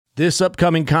This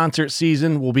upcoming concert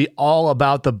season will be all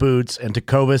about the boots, and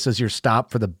Tecovas is your stop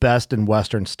for the best in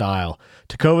Western style.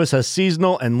 Tecovas has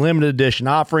seasonal and limited edition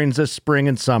offerings this spring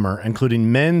and summer,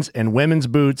 including men's and women's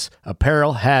boots,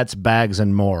 apparel, hats, bags,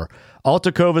 and more. All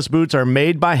Tecovas boots are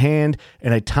made by hand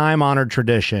in a time-honored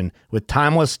tradition with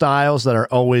timeless styles that are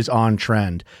always on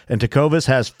trend. And Tecovas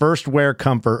has first wear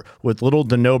comfort with little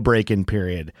to no break-in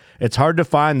period. It's hard to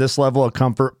find this level of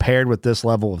comfort paired with this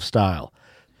level of style.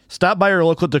 Stop by your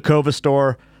local Tecovas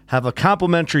store, have a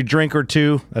complimentary drink or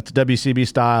two, that's WCB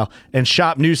style, and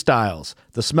shop new styles.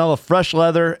 The smell of fresh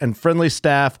leather and friendly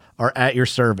staff are at your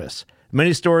service.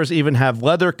 Many stores even have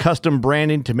leather custom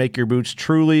branding to make your boots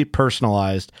truly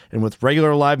personalized. And with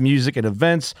regular live music and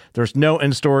events, there's no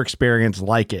in-store experience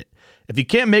like it. If you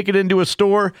can't make it into a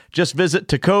store, just visit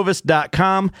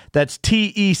tecovas.com. That's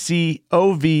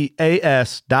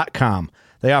TECOVAS.com.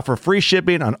 They offer free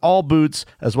shipping on all boots,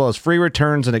 as well as free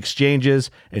returns and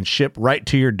exchanges, and ship right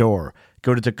to your door.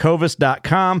 Go to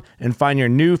tecovas.com and find your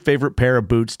new favorite pair of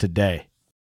boots today.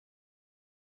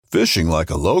 Fishing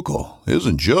like a local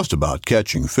isn't just about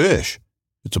catching fish.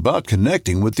 It's about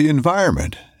connecting with the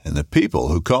environment and the people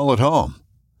who call it home.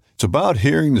 It's about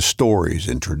hearing the stories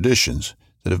and traditions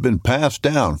that have been passed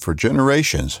down for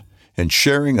generations and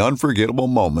sharing unforgettable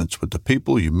moments with the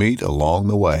people you meet along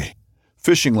the way.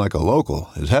 Fishing like a local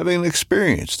is having an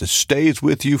experience that stays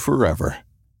with you forever.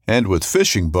 And with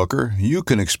Fishing Booker, you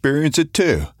can experience it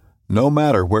too, no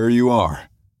matter where you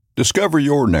are. Discover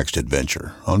your next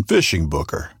adventure on Fishing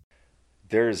Booker.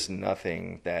 There's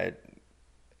nothing that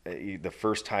the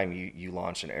first time you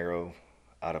launch an arrow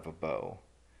out of a bow,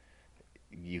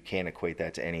 you can't equate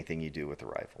that to anything you do with a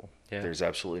rifle. Yeah. There's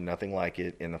absolutely nothing like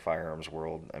it in the firearms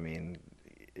world. I mean,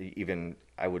 even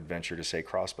I would venture to say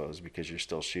crossbows, because you're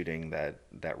still shooting that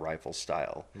rifle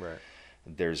style. Right.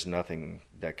 There's nothing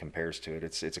that compares to it.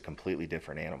 It's a completely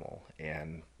different animal.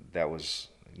 And that was,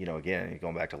 again,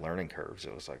 going back to learning curves,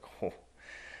 it was like, oh,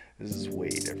 this is way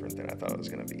different than I thought it was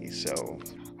going to be. So.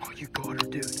 Oh, you got her,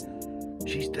 dude.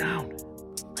 She's down.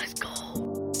 Let's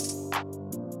go.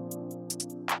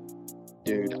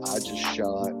 Dude, I just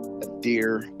shot a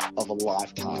deer of a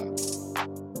lifetime.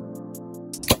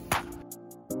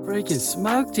 Freaking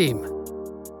smoked him.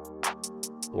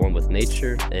 One with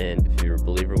nature, and if you're a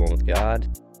believer, one with God.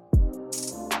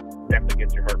 Definitely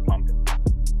gets your heart pumping.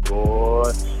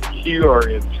 Boy, you are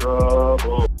in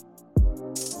trouble.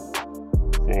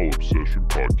 Fall Obsession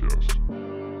Podcast.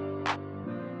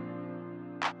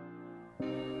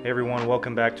 Hey everyone,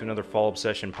 welcome back to another Fall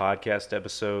Obsession Podcast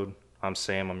episode. I'm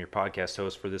Sam, I'm your podcast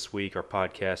host for this week. Our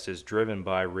podcast is driven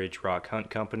by Ridge Rock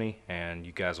Hunt Company, and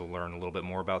you guys will learn a little bit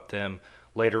more about them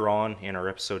later on in our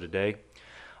episode today.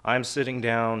 I'm sitting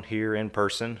down here in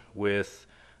person with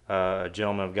a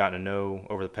gentleman I've gotten to know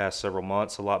over the past several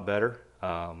months a lot better.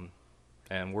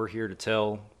 And we're here to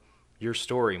tell your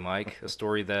story, Mike, a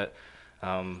story that,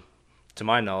 to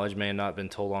my knowledge, may have not been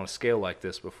told on a scale like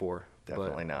this before.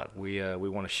 Definitely not. We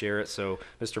want to share it. So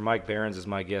Mr. Mike Behrens is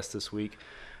my guest this week.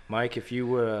 Mike, if you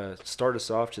would start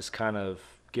us off, just kind of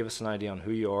give us an idea on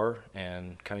who you are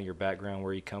and kind of your background,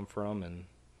 where you come from, and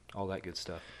all that good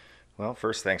stuff. Well,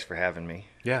 first, thanks for having me.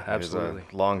 Yeah, absolutely. It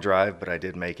was a long drive, but I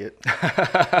did make it.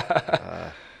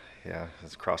 Yeah,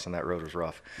 crossing that road was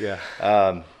rough. Yeah.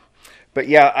 But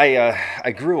yeah,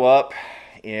 I grew up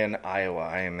in Iowa.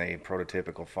 I am a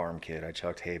prototypical farm kid. I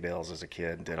chucked hay bales as a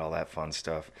kid and did all that fun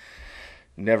stuff.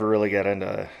 Never really got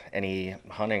into any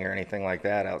hunting or anything like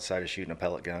that outside of shooting a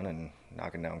pellet gun and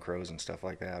knocking down crows and stuff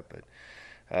like that. But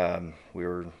we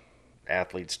were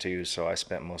athletes too, so I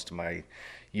spent most of my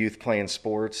youth playing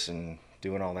sports and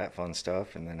doing all that fun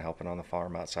stuff, and then helping on the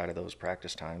farm outside of those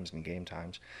practice times and game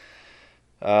times.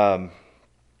 And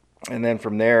then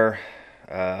from there,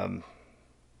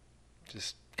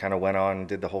 just kind of went on and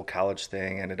did the whole college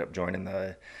thing. Ended up joining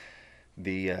the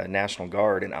National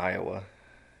Guard in Iowa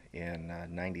in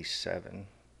 97,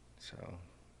 so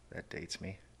that dates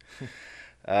me.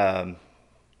 But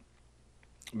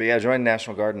yeah, I joined the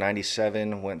National Guard in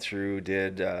 97, went through,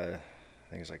 did, I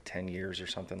think it was like 10 years or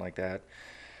something like that.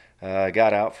 I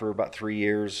got out for about 3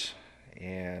 years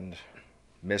and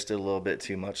missed it a little bit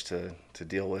too much to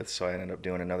deal with, so I ended up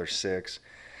doing another 6,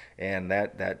 and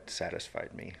that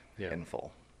satisfied me in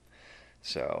full.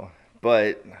 So,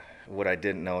 but what I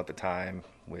didn't know at the time,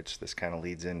 which this kind of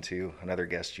leads into another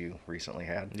guest you recently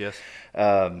had. Yes.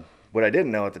 What I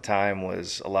didn't know at the time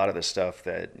was a lot of the stuff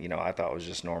that, I thought was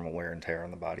just normal wear and tear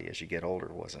on the body as you get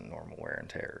older wasn't normal wear and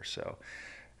tear. So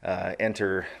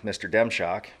enter Mr.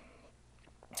 Demshock,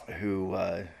 who,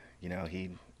 he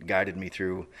guided me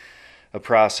through a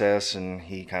process, and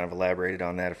he kind of elaborated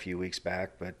on that a few weeks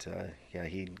back. But yeah,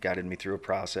 he guided me through a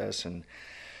process, and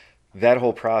that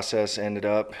whole process ended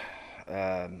up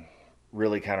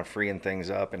really kind of freeing things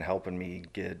up and helping me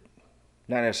get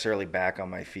not necessarily back on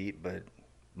my feet, but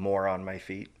more on my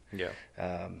feet. Yeah.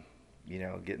 You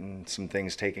know, getting some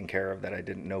things taken care of that I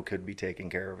didn't know could be taken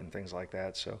care of and things like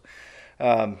that. So,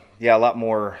 yeah, a lot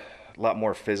more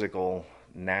physical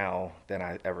now than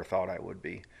I ever thought I would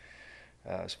be,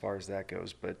 as far as that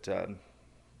goes. But,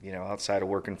 you know, outside of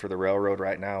working for the railroad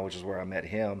right now, which is where I met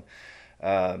him,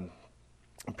 I'm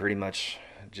pretty much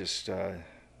just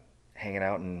hanging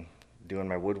out and doing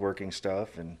my woodworking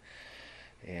stuff and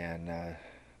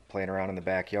playing around in the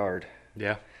backyard.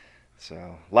 Yeah. So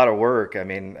a lot of work. I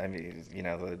mean, you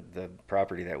know, the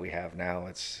property that we have now,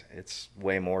 it's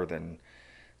way more than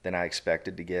I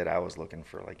expected to get. I was looking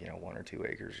for like, you know, 1 or 2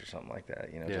 acres or something like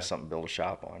that, you know, just something to build a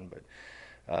shop on.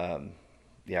 But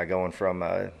yeah, going from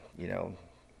you know,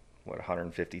 what,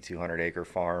 150, 200 acre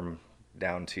farm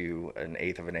down to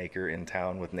 1/8 of an acre in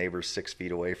town with neighbors 6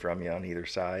 feet away from you on either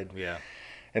side. Yeah.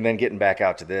 And then getting back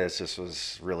out to this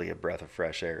was really a breath of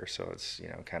fresh air. So it's, you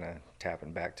know, kind of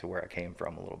tapping back to where I came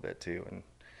from a little bit too, and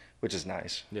which is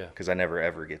nice. Yeah. Because I never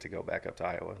ever get to go back up to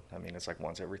Iowa. I mean, it's like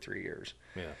once every 3 years.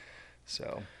 Yeah.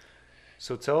 So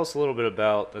tell us a little bit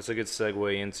about, that's a good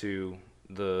segue into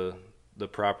the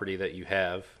property that you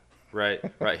have right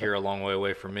here a long way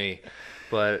away from me.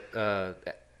 But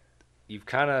you've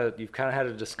kind of had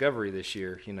a discovery this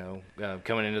year, you know,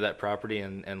 coming into that property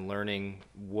and learning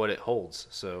what it holds.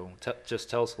 So just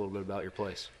tell us a little bit about your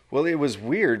place. Well, it was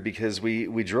weird because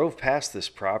we drove past this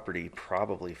property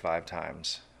probably 5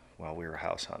 times while we were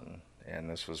house hunting. And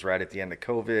this was right at the end of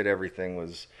COVID. Everything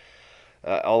was,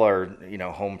 all our, you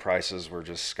know, home prices were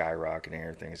just skyrocketing.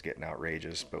 Everything was getting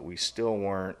outrageous, but we still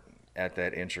weren't at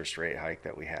that interest rate hike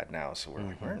that we had now. So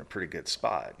we're in a pretty good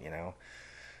spot, you know.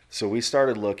 So we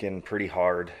started looking pretty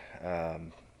hard,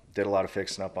 did a lot of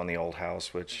fixing up on the old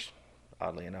house, which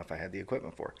oddly enough I had the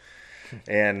equipment for.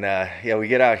 And yeah, we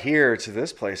get out here to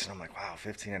this place and I'm like, wow,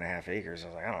 15.5 acres. I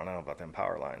was like, I don't know about them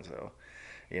power lines though.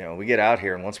 You know, we get out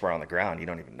here and once we're on the ground, you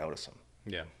don't even notice them.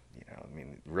 Yeah. You know, I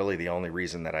mean, really the only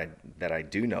reason that I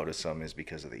do notice them is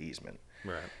because of the easement.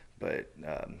 Right. But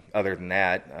other than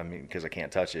that, I mean, because I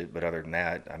can't touch it, but other than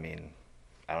that, I mean,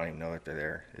 I don't even know that they're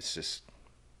there. It's just,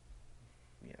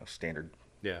 you know, standard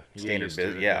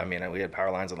business. Yeah, I mean, we had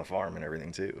power lines on the farm and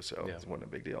everything too, so it wasn't a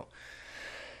big deal.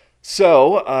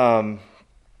 So,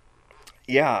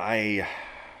 yeah, I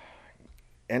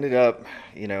ended up,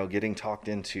 you know, getting talked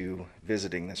into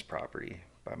visiting this property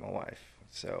by my wife.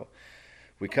 So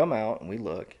we come out and we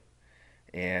look,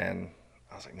 and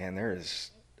I was like, man, there is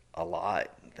a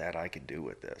lot that I could do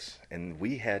with this. And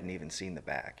we hadn't even seen the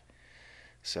back.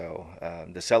 So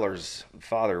the seller's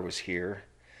father was here,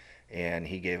 and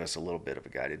he gave us a little bit of a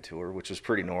guided tour, which was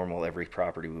pretty normal. Every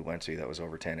property we went to that was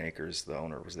over 10 acres, the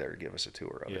owner was there to give us a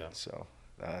tour of it. So,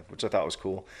 which I thought was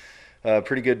cool.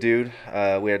 Pretty good dude.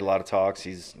 We had a lot of talks.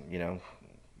 He's, you know,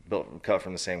 cut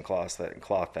from the same cloth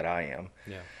that I am.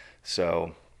 Yeah.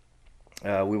 So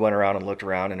we went around and looked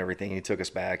around and everything. He took us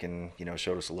back and, you know,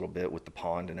 showed us a little bit with the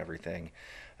pond and everything,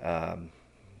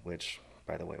 which,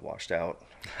 by the way, washed out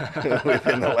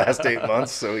within the last 8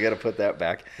 months. So we got to put that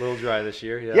back. A little dry this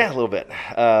year. Yeah. Yeah, a little bit.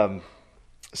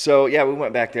 So yeah, we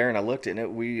went back there and I looked at it.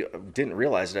 We didn't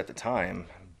realize it at the time,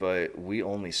 but we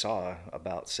only saw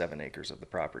about 7 acres of the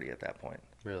property at that point.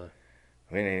 Really?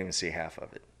 We didn't even see half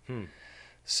of it.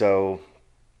 So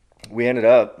we ended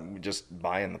up just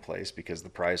buying the place because the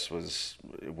price was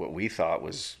what we thought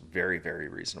was very, very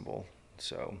reasonable.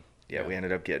 So yeah, we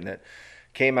ended up getting it.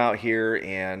 Came out here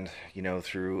and, you know,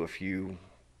 through a few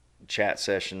chat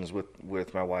sessions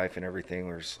with my wife and everything,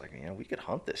 we were just like, you know, we could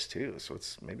hunt this too. So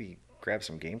let's maybe grab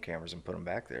some game cameras and put them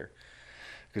back there.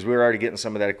 Because we were already getting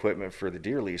some of that equipment for the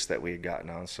deer lease that we had gotten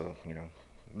on. So, you know,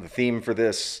 the theme for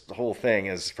this whole thing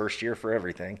is first year for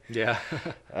everything. Yeah.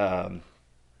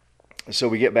 So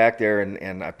we get back there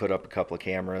and I put up a couple of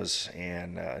cameras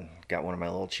and got one of my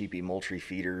little cheapy Moultrie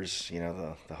feeders, you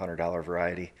know, the $100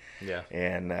 variety. Yeah.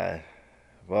 And,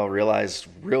 well, realized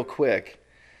real quick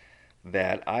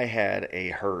that I had a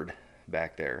herd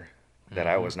back there that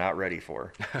I was not ready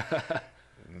for.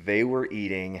 They were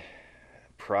eating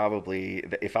probably,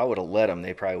 if I would have let them,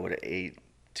 they probably would have ate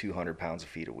 200 pounds of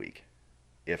feed a week,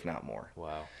 if not more.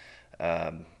 Wow.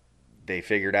 They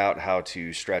figured out how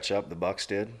to stretch up, the bucks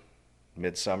did.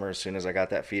 Midsummer, as soon as I got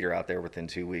that feeder out there, within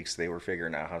 2 weeks, they were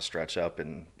figuring out how to stretch up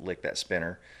and lick that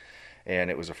spinner. And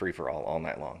it was a free-for-all all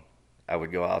night long. I would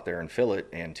go out there and fill it,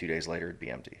 and 2 days later, it'd be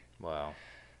empty. Wow.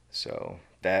 So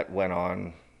that went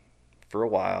on for a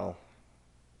while.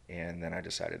 And then I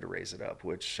decided to raise it up,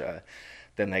 which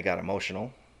then they got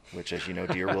emotional, which, as you know,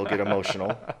 deer will get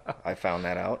emotional. I found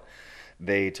that out.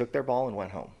 They took their ball and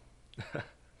went home.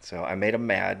 So I made them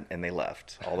mad, and they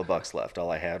left. All the bucks left.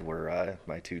 All I had were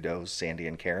my 2 does, Sandy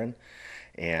and Karen,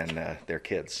 and their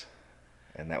kids.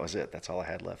 And that was it. That's all I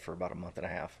had left for about a month and a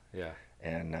half. Yeah.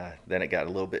 And then it got a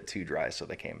little bit too dry, so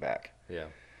they came back. Yeah.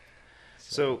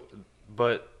 So,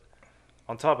 but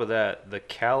on top of that, the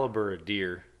caliber of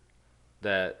deer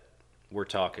that we're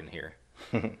talking here,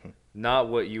 not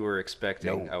what you were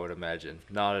expecting, No. I would imagine.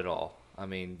 Not at all. I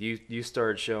mean, you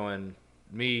started showing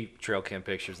me trail cam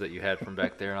pictures that you had from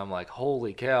back there, and I'm like,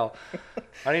 holy cow,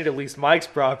 I need to lease Mike's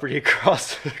property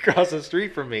across the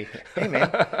street from me. Hey, man,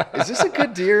 is this a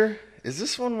good deer? Is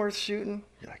this one worth shooting?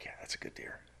 You're like, yeah, that's a good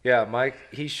deer. Yeah, Mike,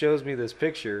 he shows me this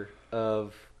picture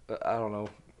of, I don't know,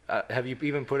 have you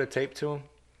even put a tape to him?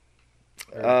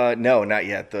 No, not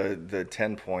yet. The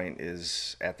 10-point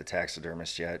is at the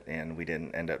taxidermist yet, and we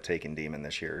didn't end up taking Demon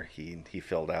this year. He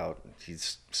filled out.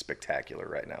 He's spectacular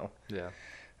right now. Yeah.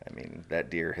 I mean,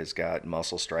 that deer has got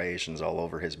muscle striations all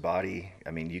over his body.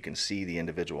 I mean, you can see the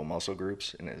individual muscle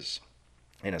groups in his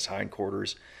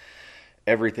hindquarters.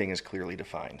 Everything is clearly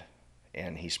defined,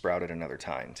 and he sprouted another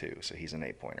tine too, so he's an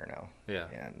 8-pointer now. Yeah.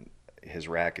 And his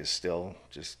rack is still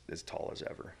just as tall as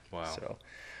ever. Wow. So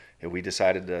we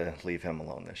decided to leave him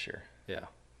alone this year. Yeah,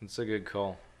 it's a good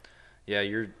call. Yeah,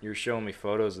 you're showing me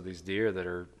photos of these deer that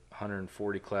are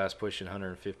 140 class, pushing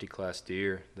 150 class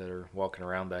deer that are walking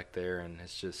around back there, and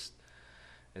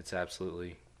it's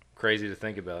absolutely crazy to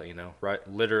think about,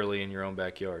 right, literally in your own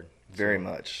backyard. Very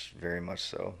much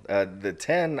so. The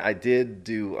 10, I did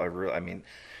do I mean,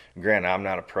 granted, I'm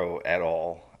not a pro at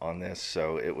all on this,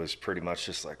 so it was pretty much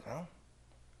just like, well,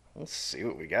 let's see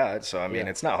what we got. So, I mean,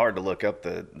 It's not hard to look up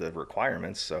the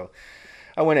requirements. So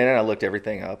I went in and I looked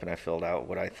everything up, and I filled out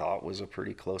what I thought was a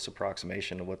pretty close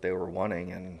approximation of what they were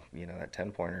wanting. And, that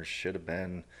 10-pointer should have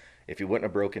been, if he wouldn't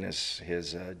have broken his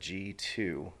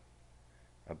G2,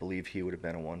 I believe he would have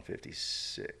been a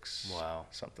 156. Wow.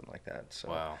 Something like that. So,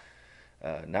 wow.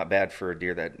 Not bad for a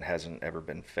deer that hasn't ever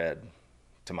been fed,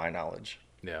 to my knowledge.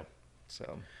 Yeah.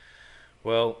 So,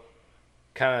 well,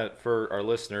 kind of for our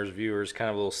listeners, viewers, kind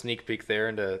of a little sneak peek there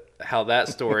into how that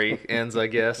story ends, I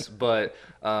guess. But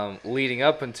leading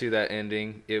up into that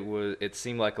ending, it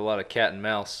seemed like a lot of cat and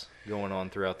mouse going on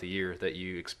throughout the year that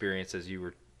you experienced as you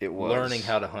were learning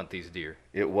how to hunt these deer.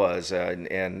 It was,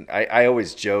 and I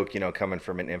always joke, coming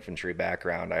from an infantry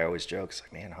background, I always joke, it's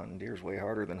like, man, hunting deer is way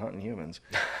harder than hunting humans,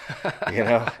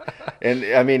 And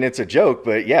I mean, it's a joke,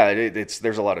 but yeah,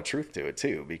 there's a lot of truth to it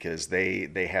too, because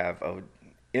they have a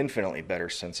infinitely better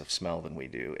sense of smell than we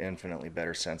do, infinitely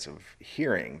better sense of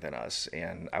hearing than us,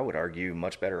 and I would argue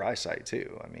much better eyesight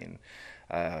too. I mean,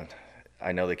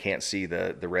 I know they can't see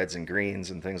the reds and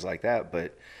greens and things like that,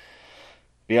 but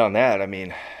beyond that, I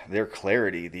mean, their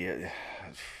clarity,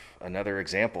 another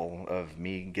example of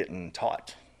me getting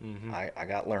taught. Mm-hmm. I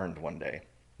got learned one day.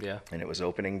 Yeah. And it was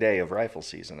opening day of rifle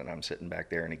season, and I'm sitting back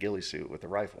there in a ghillie suit with a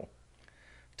rifle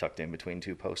tucked in between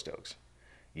 2 post oaks.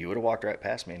 You would have walked right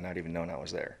past me and not even known I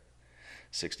was there.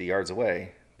 60 yards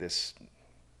away, this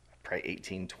probably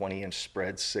 18, 20-inch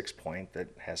spread 6-point that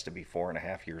has to be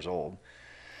 4.5 years old,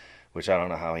 which I don't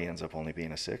know how he ends up only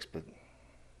being a 6, but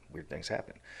weird things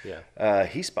happen. Yeah.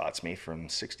 He spots me from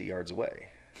 60 yards away,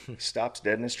 stops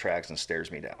dead in his tracks and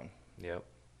stares me down. Yep.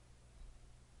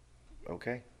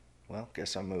 Okay, well,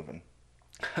 guess I'm moving.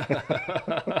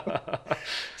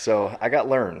 So I got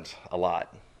learned a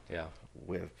lot. Yeah.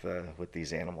 With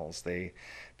these animals, they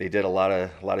did a lot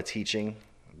of teaching.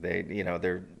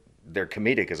 They're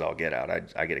comedic as all get out.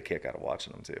 I get a kick out of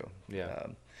watching them too. Yeah.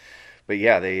 But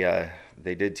yeah,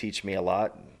 they did teach me a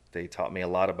lot. They taught me a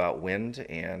lot about wind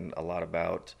and a lot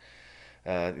about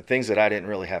things that I didn't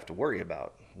really have to worry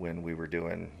about when we were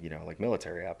doing, like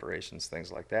military operations,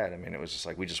 things like that. I mean, it was just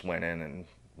like we just went in and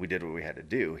we did what we had to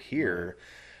do. Here,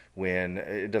 when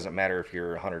it doesn't matter if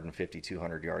you're 150,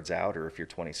 200 yards out or if you're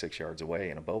 26 yards away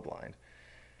in a bow blind,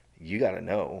 you got to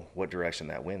know what direction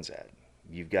that wind's at.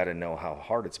 You've got to know how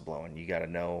hard it's blowing. You got to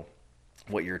know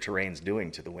what your terrain's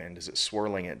doing to the wind. Is it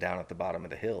swirling it down at the bottom of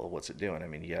the hill? What's it doing? I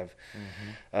mean, you have,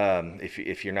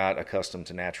 if you're not accustomed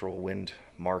to natural wind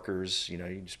markers, you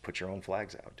just put your own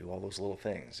flags out, do all those little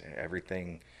things.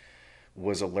 Everything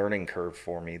was a learning curve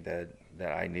for me that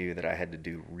I knew that I had to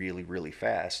do really, really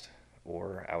fast,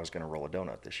 or I was going to roll a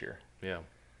donut this year. Yeah.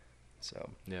 So.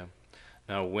 Yeah.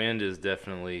 Now, wind is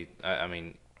definitely, I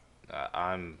mean,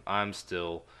 I'm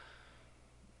still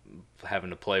having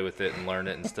to play with it and learn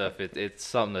it and stuff. It's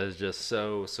something that is just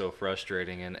so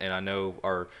frustrating. And I know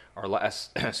our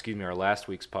last our last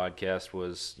week's podcast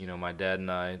was, you know, my dad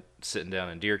and I sitting down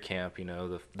in deer camp, you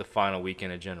know, the final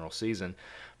weekend of general season.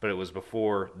 But it was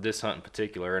before this hunt in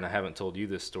particular, and I haven't told you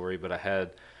this story, but I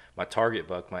had my target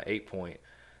buck, my 8-point,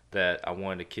 that I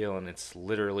wanted to kill, and it's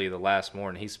literally the last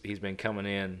morning. He's been coming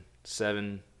in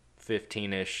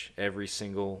 7:15-ish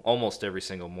almost every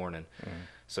single morning.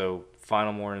 So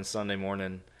final morning, Sunday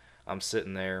morning, I'm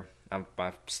sitting there.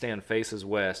 My stand faces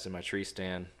west in my tree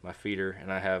stand, my feeder,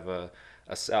 and I have a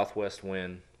southwest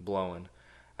wind blowing.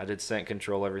 I did scent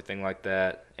control, everything like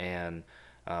that, and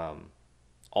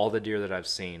all the deer that I've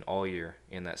seen all year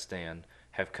in that stand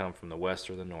have come from the west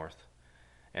or the north.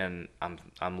 And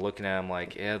I'm looking at them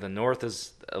like, yeah, the north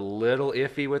is a little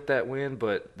iffy with that wind,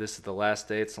 but this is the last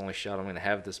day. It's the only shot I'm going to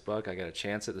have this buck. I got a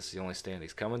chance at. This is the only stand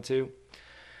he's coming to.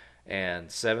 And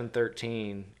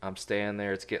 7:13, I'm standing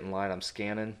there. It's getting light. I'm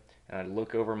scanning, and I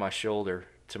look over my shoulder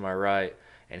to my right,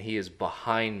 and he is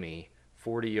behind me,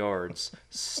 40 yards,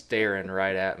 staring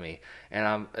right at me. And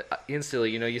I'm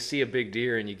instantly, you know, you see a big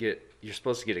deer, and you're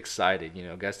supposed to get excited. You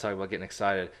know, guys talk about getting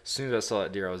excited. As soon as I saw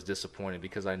that deer, I was disappointed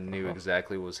because I knew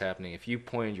exactly what was happening. If you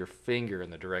pointed your finger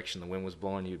in the direction the wind was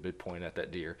blowing, you'd be pointing at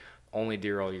that deer. Only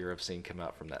deer all year I've seen come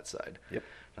out from that side. Yep.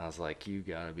 And I was like, you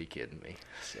gotta be kidding me.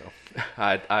 So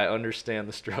I understand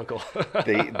the struggle.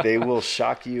 They will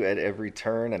shock you at every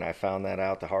turn, and I found that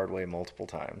out the hard way multiple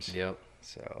times. Yep.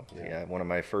 So yeah, one of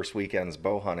my first weekends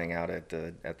bow hunting out at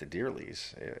the deer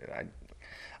lease,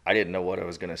 I didn't know what I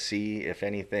was going to see, if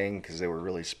anything, because they were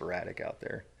really sporadic out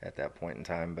there at that point in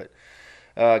time. But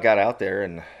I got out there,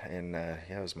 and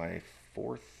it was my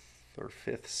 4th or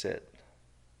 5th sit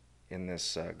in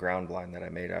this ground blind that I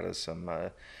made out of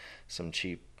some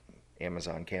cheap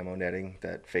Amazon camo netting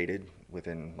that faded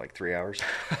within like 3 hours.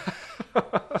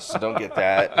 So don't get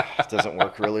that. It doesn't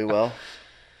work really well.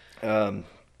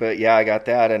 But yeah, I got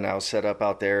that, and I was set up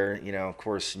out there. You know, of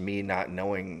course, me not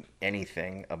knowing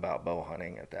anything about bow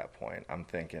hunting at that point, I'm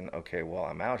thinking, okay, well,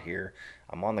 I'm out here,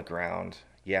 I'm on the ground.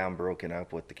 Yeah, I'm broken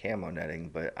up with the camo netting,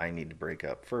 but I need to break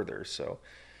up further. So,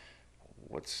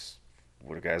 what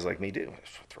do guys like me do?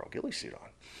 Throw a ghillie suit on.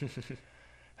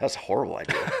 That's a horrible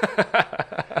idea.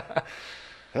 That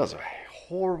was a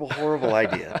horrible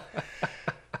idea.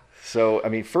 So, I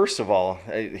mean, first of all,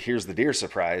 here's the deer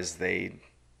surprise. They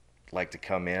like to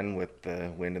come in with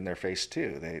the wind in their face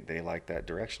too. They like that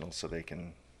directional so they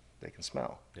can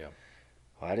smell. Yeah.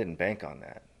 Well, I didn't bank on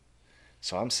that.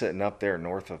 So I'm sitting up there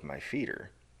north of my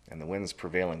feeder, and the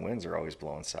prevailing winds are always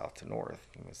blowing south to north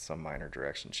with some minor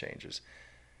direction changes.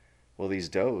 Well, these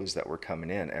does that were coming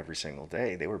in every single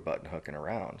day, they were button hooking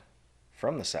around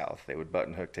from the south. They would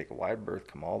button hook, take a wide berth,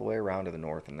 come all the way around to the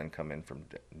north, and then come in from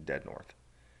dead north,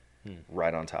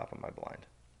 right on top of my blind.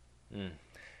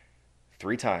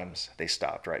 3 times they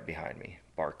stopped right behind me,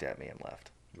 barked at me, and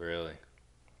left. Really?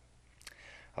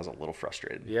 I was a little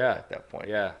frustrated at that point.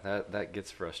 Yeah, that gets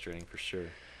frustrating for sure.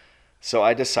 So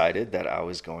I decided that I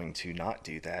was going to not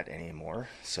do that anymore.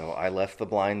 So I left the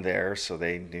blind there, so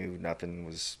they knew nothing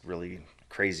was really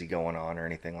crazy going on or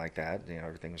anything like that. You know,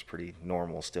 everything was pretty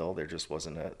normal still. There just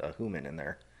wasn't a human in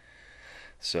there.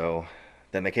 So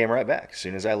then they came right back. As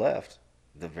soon as I left,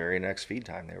 the very next feed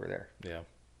time they were there. Yeah.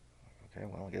 Okay,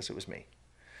 well, I guess it was me.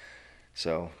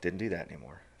 So didn't do that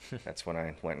anymore. That's when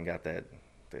I went and got the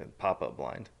pop-up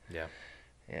blind. Yeah.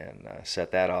 And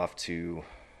set that off to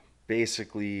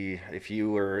basically, if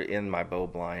you were in my bow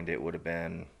blind, it would have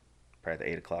been probably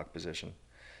the 8 o'clock position.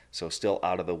 So still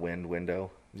out of the wind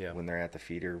window when they're at the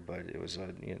feeder, but it was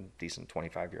a decent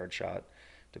 25-yard shot,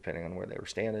 depending on where they were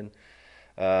standing.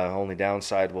 Only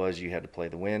downside was you had to play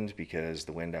the wind because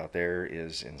the wind out there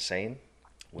is insane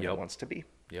when it wants to be.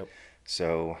 Yep.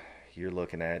 So you're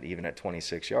looking at, even at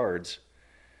 26 yards,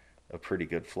 a pretty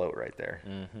good float right there.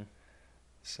 Mm-hmm.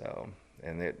 So,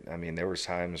 and there was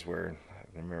times where,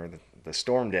 I remember the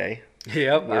storm day.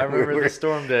 Yep, I remember the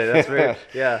storm day. That's right.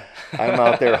 Yeah. I'm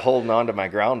out there holding on to my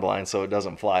ground blind so it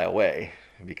doesn't fly away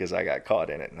because I got caught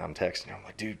in it. And I'm texting her, I'm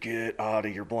like, dude, get out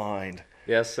of your blind.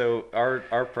 Yeah, so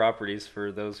our properties,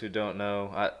 for those who don't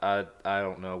know, I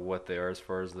don't know what they are as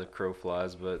far as the crow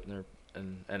flies, but they're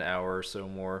an hour or so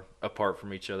more apart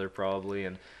from each other probably.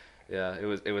 And yeah,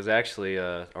 it was actually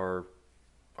our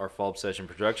fall obsession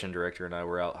production director and I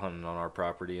were out hunting on our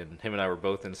property, and him and I were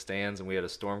both in stands, and we had a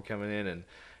storm coming in, and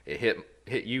it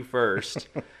hit you first.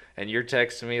 And you're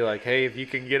texting me like, hey, if you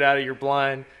can get out of your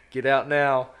blind, get out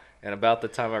now. And about the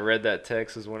time I read that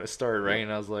text is when it started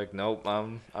raining. I was like, nope,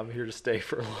 I'm here to stay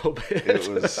for a little bit.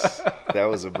 That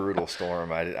was a brutal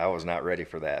storm. I was not ready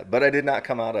for that, but I did not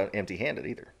come out empty-handed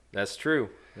either. That's true.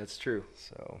 That's true.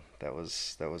 So that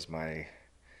was my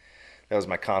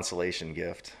consolation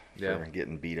gift for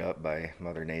getting beat up by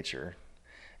Mother Nature.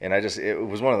 And it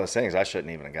was one of those things, I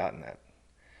shouldn't even have gotten that.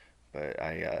 But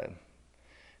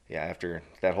after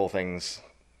that whole thing's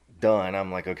done,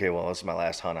 I'm like, okay, well, this is my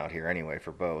last hunt out here anyway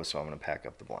for bow, so I'm going to pack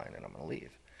up the blind and I'm going to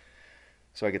leave.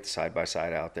 So I get the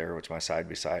side-by-side out there, which my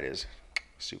side-by-side is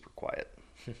super quiet.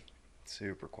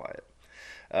 Super quiet.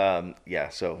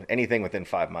 So anything within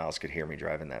 5 miles could hear me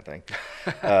driving that thing.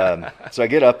 So I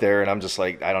get up there and I'm just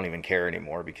like, I don't even care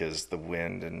anymore because the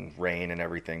wind and rain and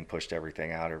everything pushed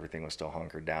everything out. Everything was still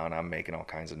hunkered down. I'm making all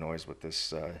kinds of noise with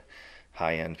this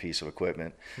high-end piece of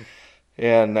equipment.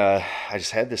 And I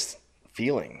just had this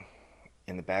feeling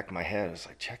in the back of my head. It was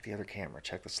like, check the other camera,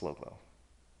 check the slow glow.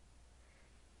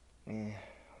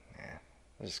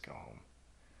 Let's just go home.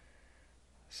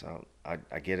 So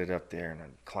I get it up there and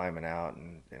I'm climbing out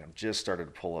and I've just started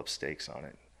to pull up stakes on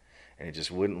it. And it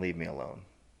just wouldn't leave me alone.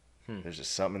 There's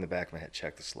just something in the back of my head.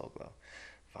 Check the slow glow.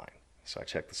 Fine. So I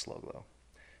check the slow glow.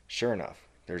 Sure enough,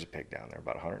 there's a pig down there,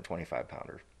 about 125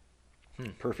 pounder.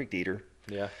 Perfect eater.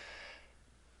 Yeah.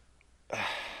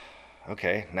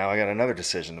 Okay, now I got another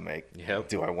decision to make. Yep.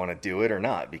 Do I want to do it or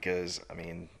not? Because, I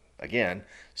mean, again,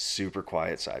 super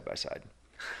quiet side by side.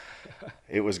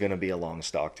 It was going to be a long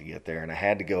stalk to get there, and I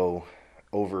had to go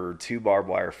over 2 barbed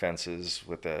wire fences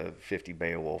with a 50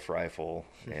 Beowulf rifle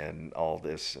and all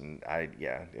this, and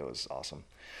it was awesome.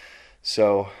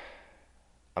 So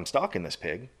I'm stalking this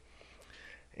pig,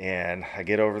 and I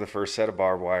get over the first set of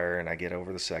barbed wire, and I get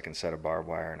over the second set of barbed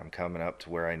wire, and I'm coming up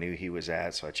to where I knew he was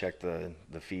at, so I checked the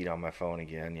feed on my phone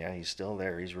again. Yeah, he's still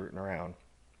there. He's rooting around.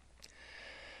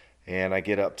 And I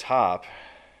get up top,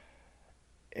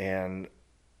 and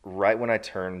right when I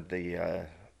turned the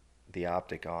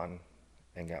optic on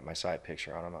and got my sight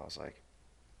picture on him, I was like,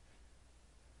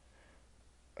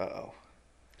 uh-oh.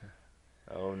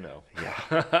 Oh, no.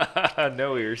 Yeah.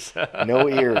 No ears. No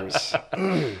ears.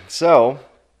 So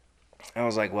I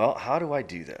was like, well, how do I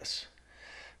do this?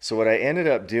 So what I ended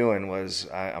up doing was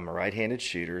I'm a right-handed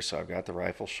shooter, so I've got the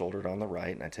rifle shouldered on the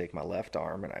right, and I take my left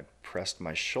arm and I pressed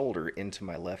my shoulder into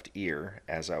my left ear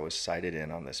as I was sighted in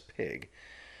on this pig.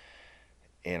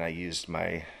 And I used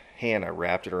my hand, I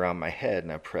wrapped it around my head,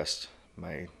 and I pressed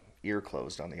my ear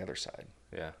closed on the other side.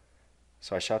 Yeah.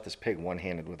 So I shot this pig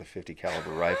one-handed with a 50 caliber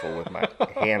rifle with my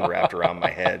hand wrapped around my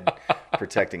head,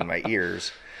 protecting my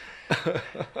ears.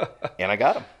 And I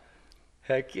got him.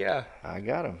 Heck yeah. I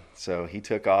got him. So he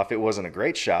took off. It wasn't a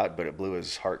great shot, but it blew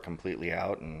his heart completely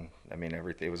out. And I mean,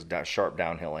 everything, it was a sharp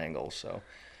downhill angle.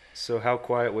 So how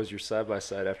quiet was your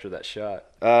side-by-side after that shot?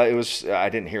 I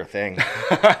didn't hear a thing.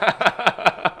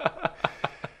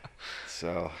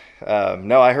 So,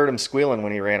 no, I heard him squealing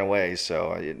when he ran away.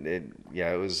 So it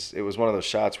was one of those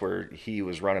shots where he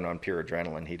was running on pure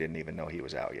adrenaline. He didn't even know he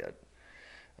was out yet.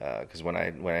 Because when I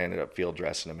ended up field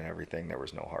dressing him and everything, there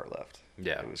was no heart left.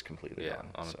 Yeah, it was completely gone.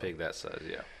 On a pig that size,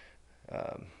 yeah.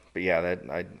 But yeah,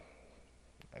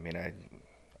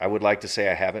 I would like to say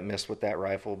I haven't missed with that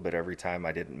rifle, but every time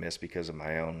I didn't miss because of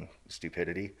my own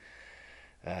stupidity.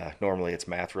 Normally it's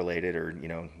math related, or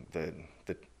the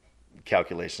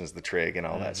calculations, the trig, and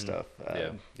all that stuff.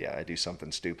 I do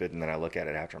something stupid, and then I look at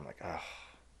it after. I'm like, oh,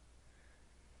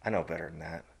 I know better than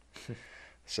that.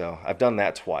 So I've done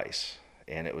that twice,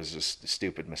 and it was just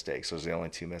stupid mistakes. Those are the only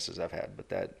 2 misses I've had. But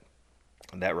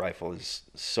that rifle is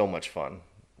so much fun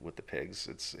with the pigs.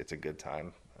 It's a good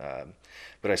time.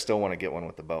 But I still want to get one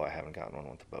with the bow. I haven't gotten one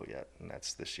with the bow yet, and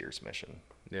that's this year's mission.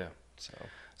 Yeah.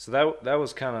 So that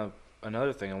was kind of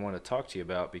another thing I wanted to talk to you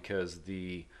about, because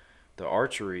the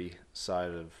archery side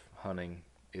of hunting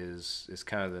is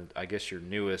kind of I guess your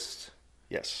newest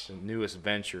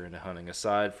venture into hunting,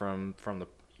 aside from the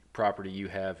property you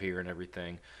have here and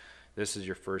everything. This is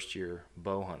your first year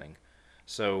bow hunting.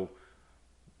 So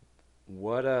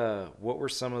what were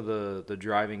some of the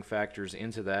driving factors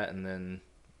into that, and then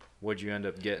what'd you end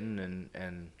up getting,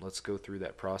 and let's go through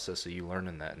that process of you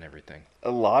learning that and everything.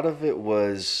 A lot of it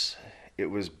was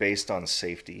based on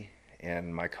safety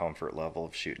and my comfort level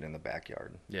of shooting in the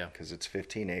backyard. Yeah. Because it's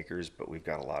 15 acres, but we've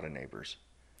got a lot of neighbors.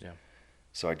 Yeah.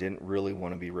 So I didn't really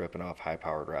want to be ripping off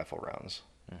high-powered rifle rounds.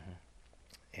 Mm-hmm.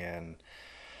 And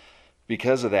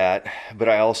because of that, but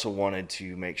I also wanted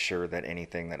to make sure that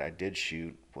anything that I did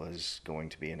shoot was going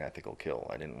to be an ethical kill.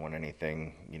 I didn't want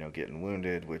anything, getting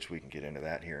wounded, which we can get into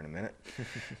that here in a minute.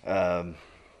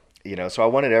 So I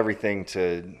wanted everything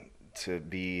to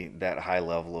be that high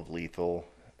level of lethal,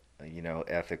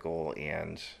 ethical,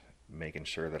 and making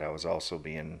sure that I was also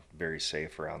being very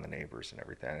safe around the neighbors and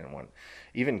everything. I didn't want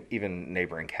even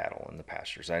neighboring cattle in the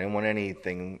pastures. I didn't want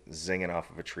anything zinging off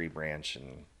of a tree branch,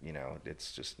 and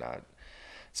it's just not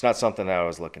something that I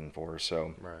was looking for.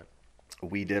 So Right.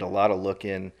 we did a lot of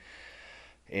looking,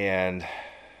 and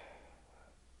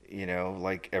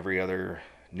like every other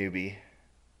newbie,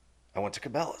 I went to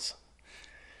Cabela's.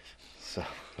 So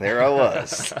there I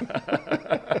was.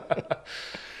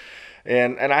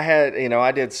 And I had,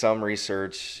 I did some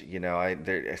research,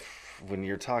 when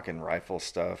you're talking rifle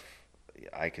stuff,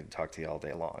 I could talk to you all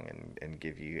day long and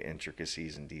give you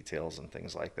intricacies and details and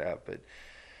things like that. But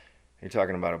you're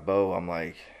talking about a bow, I'm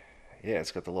like, yeah,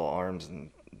 it's got the little arms and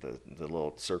the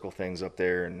little circle things up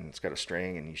there, and it's got a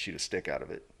string, and you shoot a stick out of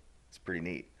it. It's pretty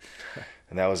neat.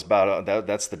 And that was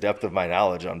that's the depth of my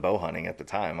knowledge on bow hunting at the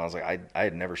time. I was like, I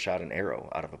had never shot an arrow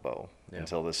out of a bow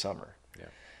until this summer. Yeah.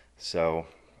 So,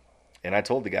 and I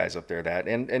told the guys up there that,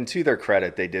 and to their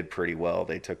credit, they did pretty well.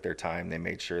 They took their time. They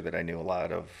made sure that I knew a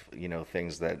lot of,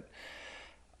 things that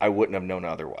I wouldn't have known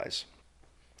otherwise.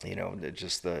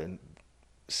 Just the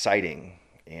sighting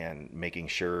and making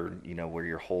sure, where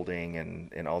you're holding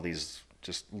and all these,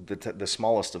 just the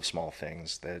smallest of small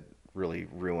things that really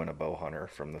ruin a bow hunter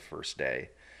from the first day.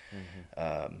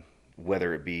 Mm-hmm.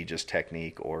 Whether it be just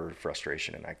technique or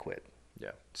frustration and I quit.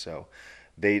 Yeah. So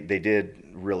they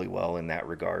did really well in that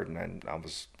regard, and I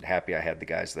was happy I had the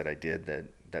guys that I did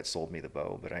that sold me the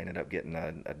bow. But I ended up getting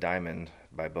a Diamond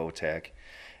by Bowtech,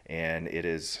 and it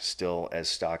is still as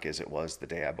stock as it was the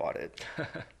day I bought it.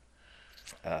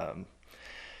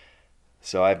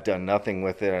 So I've done nothing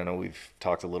with it. I know we've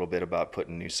talked a little bit about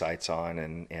putting new sights on,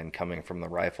 and coming from the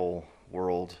rifle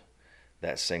world,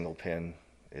 that single pin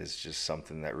is just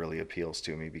something that really appeals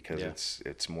to me because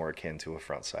it's more akin to a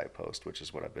front sight post, which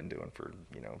is what I've been doing for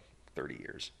 30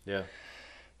 years. Yeah.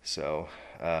 So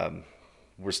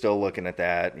we're still looking at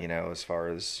that, as far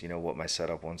as what my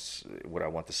setup wants, what I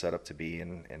want the setup to be,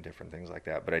 and different things like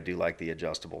that. But I do like the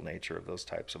adjustable nature of those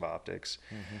types of optics.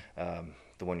 Mm-hmm.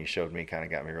 The one you showed me kind of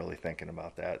got me really thinking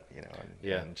about that,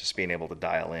 and just being able to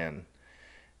dial in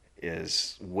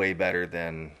is way better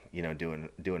than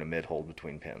doing a mid hold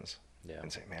between pins. Yeah.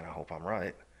 And say, man, I hope I'm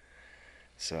right.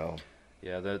 So.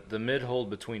 Yeah, the mid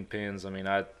hold between pins. I mean,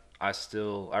 I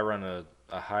run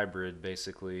a hybrid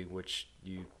basically, which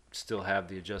you still have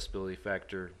the adjustability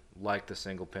factor like the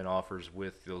single pin offers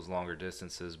with those longer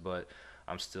distances, but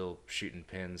I'm still shooting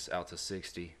pins out to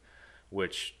 60,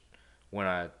 which when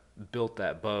I built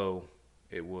that bow,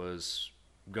 it was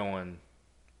going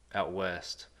out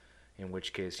west, in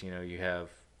which case, you have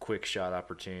quick shot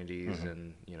opportunities, mm-hmm.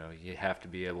 and, you have to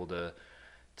be able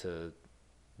to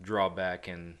draw back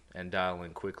and dial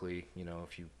in quickly,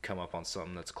 if you come up on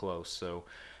something that's close. So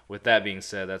with that being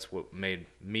said, that's what made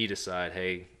me decide,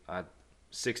 hey,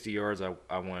 60 yards,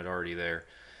 I want it already there.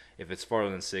 If it's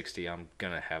farther than 60, I'm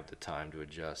going to have the time to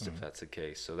adjust, mm-hmm. if that's the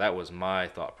case. So that was my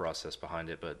thought process behind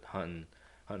it. But hunting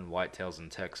whitetails in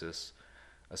Texas,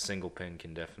 a single pin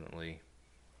can definitely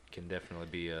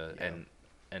be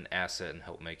an asset and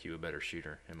help make you a better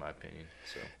shooter, in my opinion.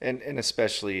 So and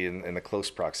especially in the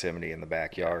close proximity in the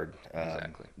backyard.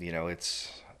 Exactly.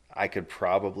 I could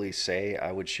probably say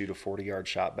I would shoot a 40-yard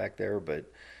shot back there,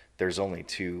 but there's only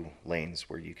 2 lanes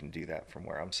where you can do that from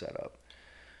where I'm set up.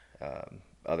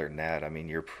 Other than that, I mean,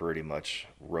 you're pretty much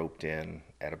roped in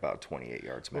at about 28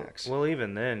 yards max. Well,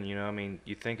 even then,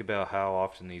 you think about how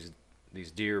often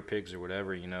these deer, pigs, or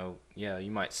whatever, you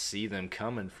might see them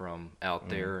coming from out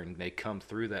there, and they come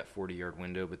through that 40-yard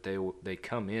window, but they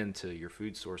come into your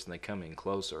food source, and they come in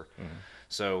closer. Mm-hmm.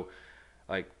 So,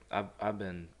 like, I've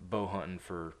been bow hunting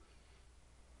for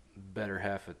better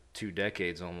half of 2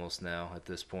 decades almost now at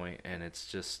this point, and it's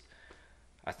just,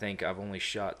 I think I've only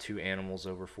shot 2 animals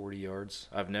over 40 yards.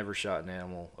 I've never shot an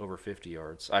animal over 50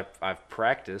 yards. I've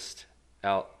practiced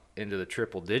out into the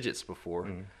triple digits before,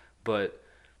 mm-hmm. but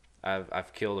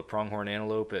I've killed a pronghorn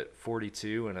antelope at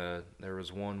 42, and there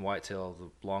was one whitetail,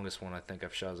 the longest one I think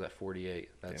I've shot is at 48.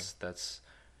 That's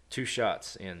 2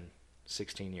 shots in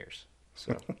 16 years.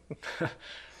 So,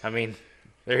 I mean,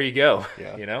 there you go.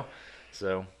 Yeah.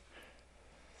 So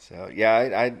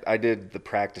yeah, I did the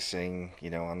practicing,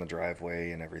 on the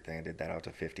driveway and everything. I did that out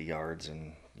to 50 yards,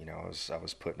 and I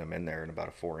was putting them in there in about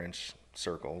a 4-inch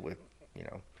circle with,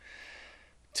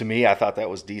 to me, I thought that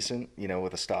was decent,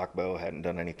 with a stock bow. I hadn't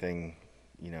done anything,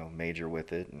 major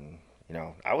with it, and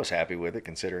I was happy with it,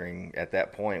 considering at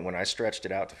that point when I stretched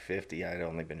it out to 50, I had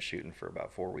only been shooting for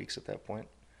about 4 weeks at that point.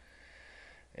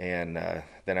 And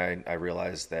then I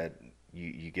realized that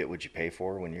you get what you pay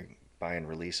for when you're buying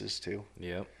releases too.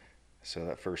 Yep. So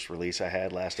that first release I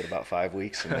had lasted about 5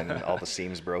 weeks, and then all the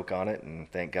seams broke on it,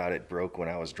 and thank God it broke when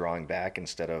I was drawing back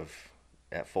instead of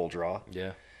at full draw.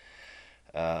 Yeah.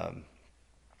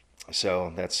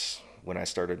 So that's when I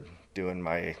started doing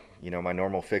my, my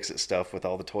normal fix-it stuff with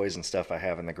all the toys and stuff I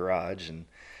have in the garage, and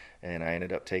I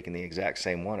ended up taking the exact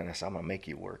same one, and I said, I'm gonna make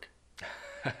you work.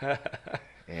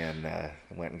 And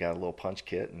went and got a little punch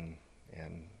kit and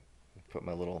put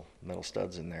my little metal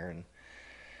studs in there, and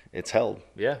it's held.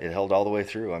 Yeah. It held all the way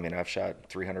through. I mean, I've shot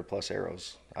 300 plus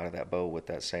arrows out of that bow with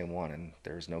that same one, and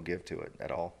there's no give to it at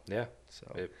all. Yeah. So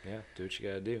Do what you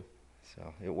gotta do.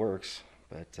 So it works.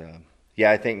 But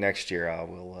I think next year I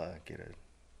will get a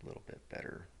little bit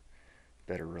better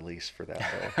release for that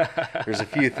bow. There's a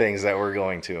few things that we're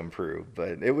going to improve,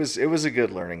 but it was a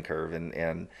good learning curve,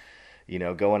 and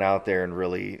going out there and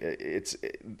really,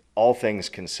 all things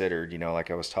considered,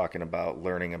 like I was talking about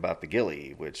learning about the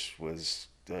ghillie, which was,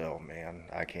 oh man,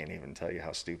 I can't even tell you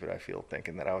how stupid I feel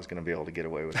thinking that I was going to be able to get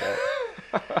away with that.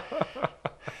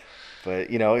 But,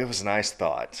 it was a nice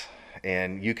thought.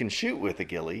 And you can shoot with a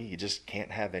ghillie, you just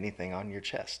can't have anything on your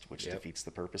chest, which defeats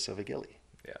the purpose of a ghillie.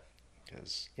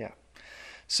 Yeah.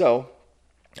 So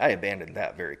I abandoned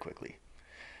that very quickly.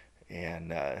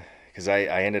 And because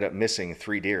I ended up missing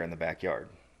 3 deer in the backyard.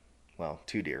 Well,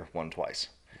 2 deer, 1 twice.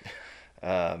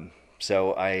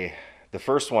 So the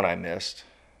first one I missed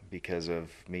because of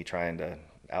me trying to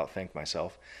outthink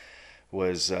myself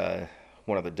was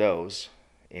one of the does.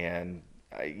 And,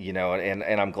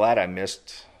 and I'm glad I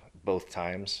missed both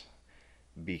times,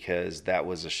 because that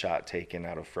was a shot taken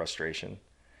out of frustration,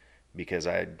 because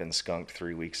I had been skunked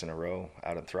 3 weeks in a row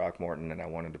out of Throckmorton, and I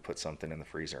wanted to put something in the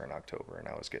freezer in October, and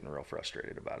I was getting real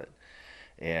frustrated about it.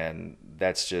 And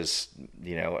that's just,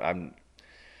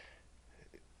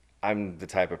 I'm the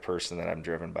type of person that I'm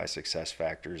driven by success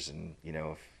factors, and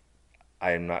if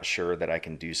I'm not sure that I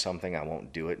can do something, I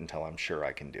won't do it until I'm sure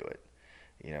I can do it.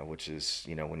 Which is,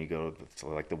 when you go to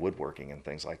like the woodworking and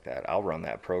things like that, I'll run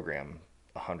that program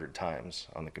 100 times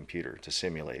on the computer to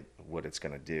simulate what it's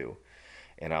going to do.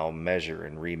 And I'll measure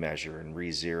and remeasure and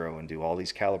re-zero and do all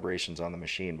these calibrations on the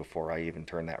machine before I even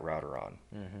turn that router on.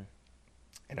 Mm-hmm.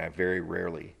 And I very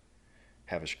rarely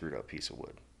have a screwed up piece of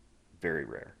wood. Very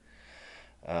rare.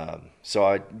 So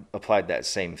I applied that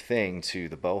same thing to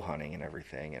the bow hunting and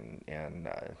everything, and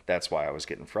that's why I was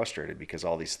getting frustrated, because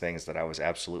all these things that I was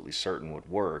absolutely certain would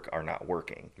work are not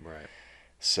working. Right.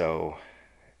 So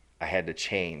I had to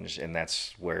change, and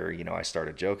that's where, I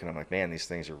started joking. I'm like, man, these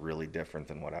things are really different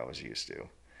than what I was used to.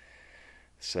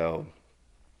 So,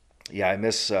 yeah, I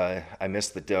missed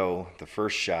the doe, the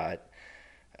first shot.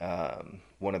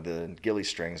 One of the ghillie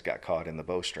strings got caught in the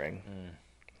bowstring.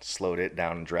 Slowed it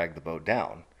down and dragged the bow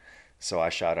down. So I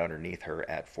shot underneath her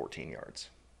at 14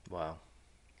 yards. Wow.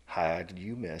 How did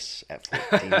you miss at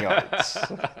 14 yards?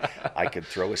 I could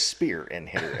throw a spear and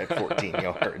hit her at 14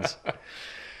 yards.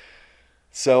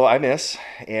 So I miss,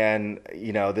 and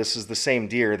this is the same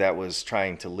deer that was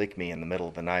trying to lick me in the middle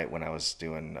of the night when I was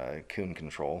doing coon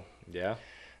control. Yeah.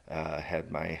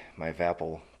 Had my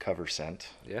Vapple cover scent.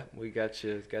 Yeah, we got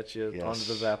you Yes.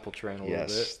 onto the Vapple train a little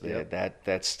bit. Yep.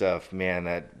 That stuff, man,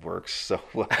 that works so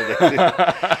well.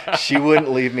 She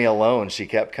wouldn't leave me alone. She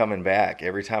kept coming back.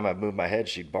 Every time I moved my head,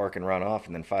 she'd bark and run off,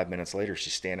 and then 5 minutes later,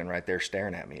 she's standing right there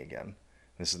staring at me again.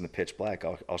 This is in the pitch black.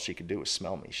 All she could do was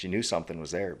smell me. She knew something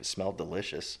was there. It smelled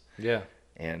delicious. Yeah.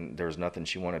 And there was nothing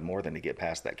she wanted more than to get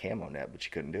past that camo net, but she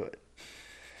couldn't do it.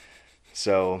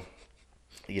 So,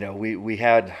 we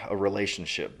had a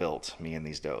relationship built, me and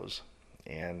these does.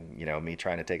 And, me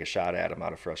trying to take a shot at them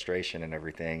out of frustration and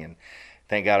everything. And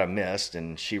thank God I missed.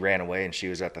 And she ran away, and she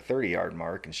was at the 30-yard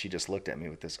mark, and she just looked at me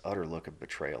with this utter look of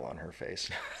betrayal on her face.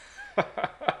 I'm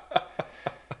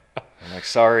like,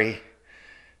 sorry.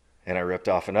 And I ripped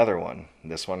off another one.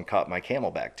 This one caught my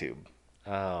Camelback tube.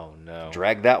 Oh, no.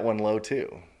 Dragged that one low,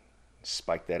 too.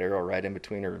 Spiked that arrow right in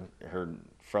between her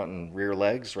front and rear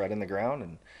legs, right in the ground.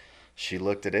 And she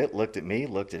looked at it, looked at me,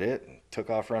 looked at it, and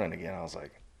took off running again. I was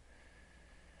like,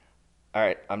 all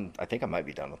right, I think I might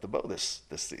be done with the bow this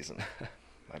season.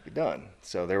 Might be done.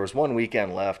 So there was 1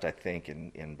 weekend left, I think,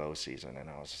 in bow season, and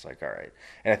I was just like, all right.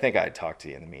 And I think I had talked to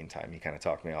you in the meantime. You kind of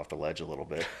talked me off the ledge a little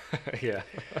bit. Yeah.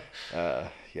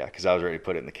 Because I was ready to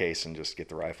put it in the case and just get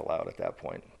the rifle out at that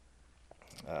point.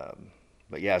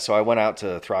 But yeah, so I went out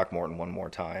to Throckmorton one more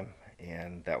time,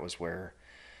 and that was where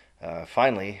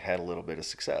finally had a little bit of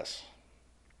success.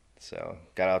 So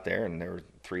got out there, and there were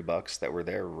 3 bucks that were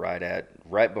there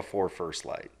right before first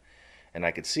light. And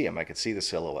I could see them. I could see the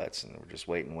silhouettes, and we're just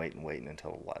waiting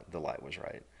until the light was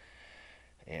right.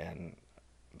 And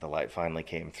the light finally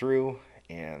came through,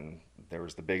 and there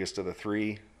was the biggest of the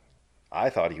 3 I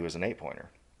thought he was an 8-pointer.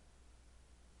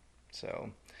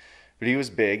 So, but he was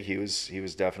big. He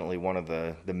was definitely one of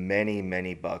the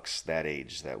many bucks that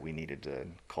age that we needed to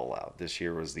cull out. This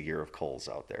year was the year of culls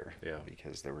out there,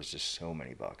 because there was just so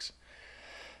many bucks.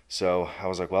 So I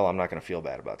was like, well, I'm not going to feel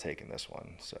bad about taking this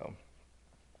one. So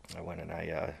I went and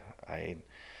I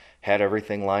had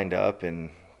everything lined up,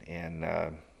 and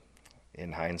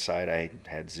in hindsight, I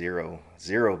had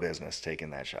zero business taking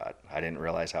that shot. I didn't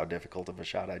realize how difficult of a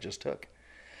shot I just took.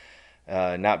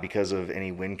 Not because of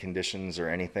any wind conditions or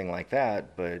anything like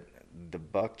that, but the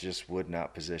buck just would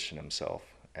not position himself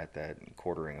at that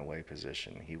quartering away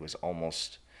position. He was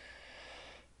almost,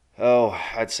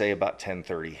 I'd say about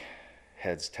 10-30,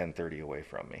 heads 10-30 away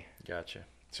from me. Gotcha.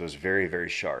 So it was very, very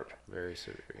sharp. Very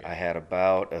severe. Yeah. I had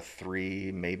about a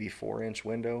 3, maybe 4-inch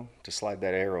window to slide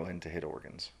that arrow in to hit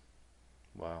organs.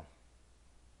 Wow.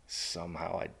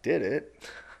 Somehow I did it.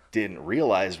 Didn't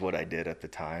realize what I did at the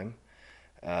time.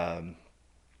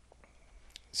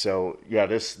 So yeah,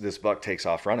 this buck takes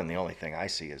off running. The only thing I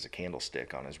see is a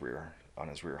candlestick on his rear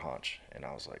haunch, and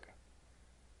I was like,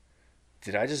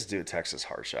 "Did I just do a Texas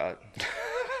heart shot?"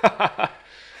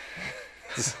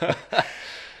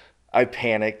 I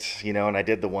panicked, and I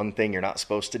did the one thing you're not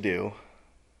supposed to do.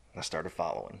 I started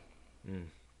following.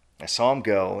 I saw him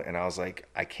go, and I was like,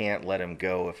 I can't let him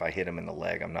go. If I hit him in the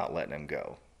leg, I'm not letting him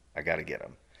go. I got to get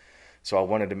him. So I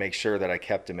wanted to make sure that I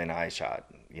kept him in eye shot.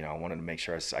 I wanted to make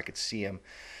sure I could see him.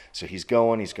 So he's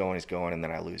going, and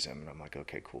then I lose him, and I'm like,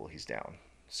 okay, cool, he's down.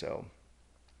 So,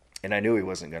 and I knew he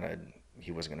wasn't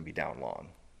gonna be down long.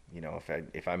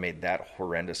 If I made that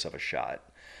horrendous of a shot,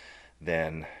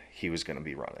 then he was gonna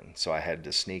be running. So I had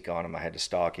to sneak on him. I had to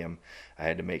stalk him. I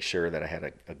had to make sure that I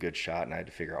had a good shot, and I had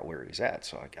to figure out where he was at.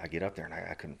 So I get up there, and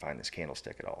I couldn't find this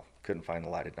candlestick at all. Couldn't find the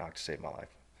lighted knock to save my life.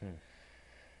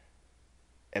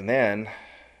 And then,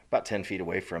 about 10 feet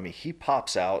away from me, he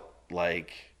pops out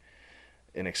like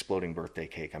an exploding birthday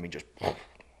cake. I mean, just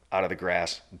out of the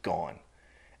grass, gone.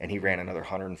 And he ran another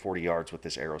 140 yards with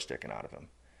this arrow sticking out of him.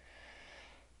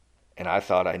 And I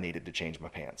thought I needed to change my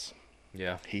pants.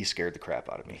 Yeah. He scared the crap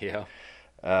out of me. Yeah.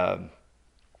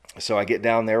 So I get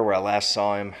down there where I last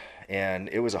saw him, and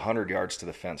it was 100 yards to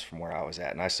the fence from where I was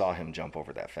at. And I saw him jump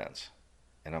over that fence.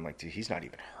 And I'm like, dude, he's not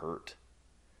even hurt.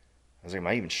 I was like, am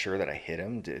I even sure that I hit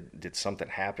him? Did something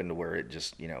happen to where it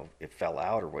just, it fell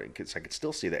out or what? Because I could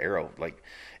still see the arrow, like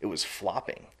it was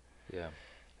flopping. Yeah.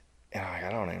 And I'm like, I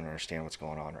don't even understand what's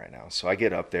going on right now. So I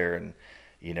get up there, and,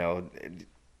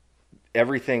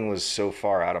 everything was so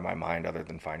far out of my mind other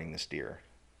than finding this deer,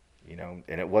 and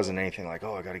it wasn't anything like,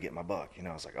 oh, I got to get my buck.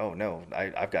 I was like, oh no,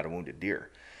 I've got a wounded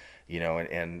deer.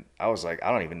 And I was like,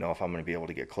 I don't even know if I'm going to be able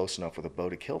to get close enough with a bow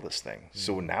to kill this thing.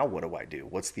 So now what do I do?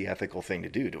 What's the ethical thing to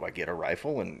do? Do I get a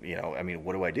rifle? And,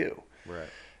 what do I do? Right.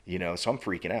 So I'm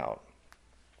freaking out.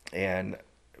 And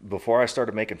before I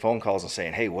started making phone calls and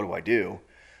saying, hey, what do I do?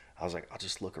 I was like, I'll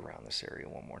just look around this area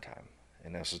one more time.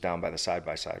 And this was down by the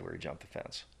side-by-side where he jumped the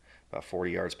fence. About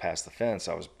 40 yards past the fence,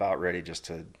 I was about ready just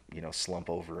to, slump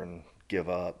over and give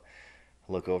up.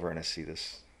 I look over and I see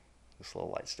this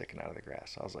little light sticking out of the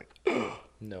grass. I was like,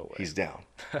 no way. He's down.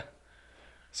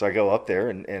 So I go up there,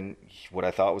 and what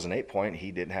I thought was an 8-point,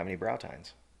 he didn't have any brow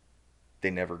tines.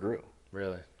 They never grew.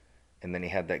 Really? And then he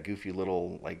had that goofy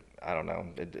little, like, I don't know,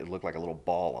 it looked like a little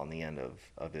ball on the end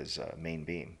of his main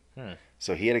beam.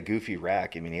 So he had a goofy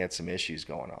rack. I mean, he had some issues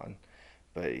going on,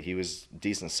 but he was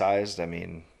decent sized. I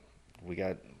mean, we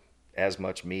got as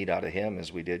much meat out of him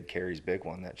as we did Carrie's big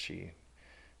one that she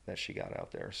got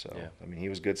out there. So, yeah. I mean, he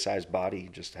was good sized body,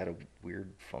 just had a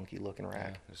weird, funky looking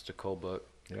rack. Yeah, just a cold buck.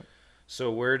 Yep.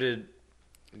 So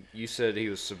you said he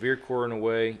was severe quartering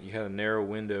away, you had a narrow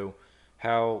window.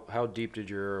 How deep did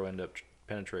your arrow end up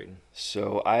penetrating?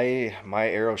 So my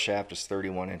arrow shaft is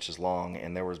 31 inches long,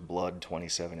 and there was blood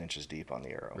 27 inches deep on the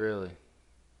arrow. Really?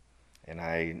 And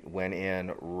I went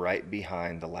in right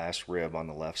behind the last rib on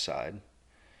the left side.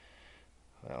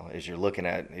 Well, if you're looking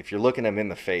at him in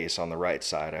the face on the right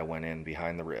side, I went in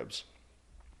behind the ribs.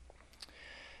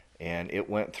 And it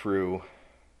went through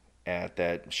at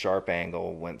that sharp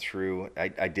angle, went through.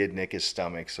 I did nick his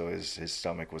stomach, so his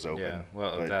stomach was open. Yeah,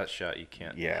 well, that shot, you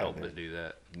can't help but do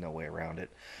that. No way around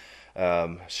it.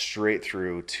 Straight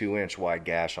through, 2-inch wide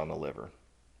gash on the liver.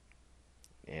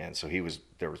 And so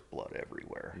there was blood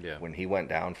everywhere. Yeah. When he went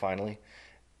down finally,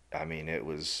 I mean, it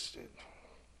was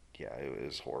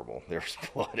horrible. There was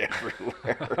blood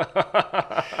everywhere.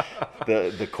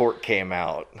 The cork came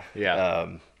out. Yeah.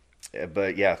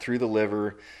 But yeah, through the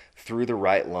liver, through the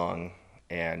right lung,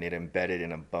 and it embedded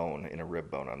in a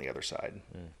rib bone on the other side,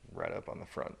 right up on the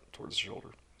front towards the shoulder.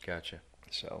 Gotcha.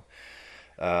 So,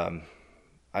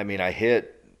 I mean, I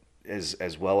hit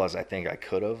as well as I think I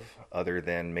could have, other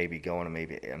than maybe going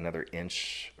maybe another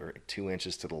inch or 2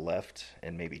 inches to the left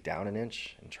and maybe down an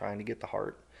inch and trying to get the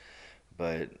heart.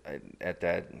 But at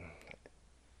that,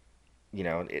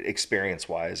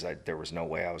 experience-wise, there was no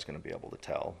way I was going to be able to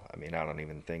tell. I mean, I don't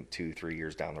even think 2-3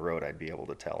 years down the road I'd be able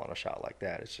to tell on a shot like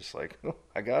that. It's just like, oh,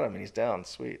 I got him and he's down,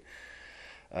 sweet.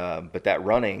 But that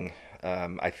running,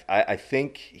 I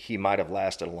think he might have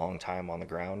lasted a long time on the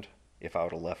ground if I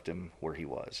would have left him where he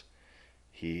was.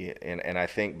 And I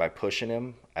think by pushing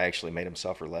him, I actually made him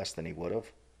suffer less than he would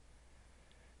have,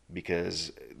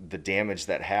 because the damage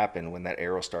that happened when that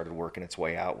arrow started working its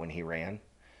way out when he ran,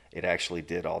 it actually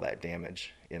did all that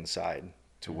damage inside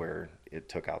to where it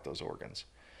took out those organs.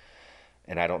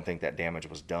 And I don't think that damage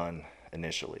was done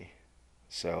initially.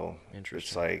 So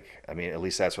it's like, I mean, at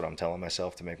least that's what I'm telling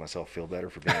myself to make myself feel better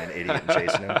for being an idiot and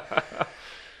chasing him.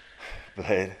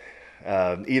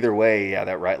 But either way, yeah,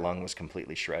 that right lung was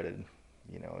completely shredded.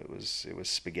 It was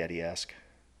spaghetti-esque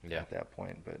at that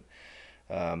point.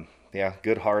 But yeah,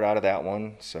 good heart out of that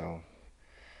one. So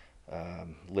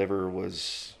liver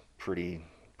was pretty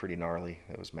gnarly.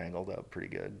 It was mangled up pretty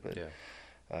good. But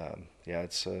yeah,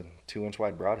 it's a 2-inch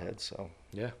wide broadhead. So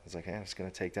yeah, it's like, it's going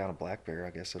to take down a black bear. I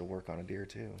guess it'll work on a deer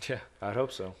too. Yeah, I'd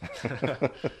hope so.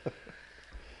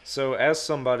 So as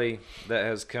somebody that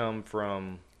has come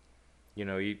from,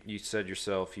 you said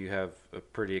yourself you have a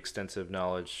pretty extensive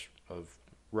knowledge of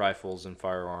rifles and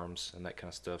firearms and that kind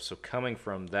of stuff. So coming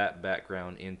from that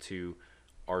background into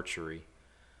archery,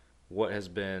 what has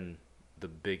been the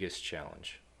biggest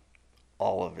challenge?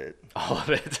 All of it. All of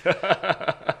it.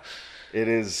 It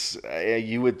is.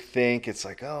 You would think it's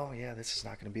like, oh yeah, this is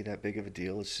not going to be that big of a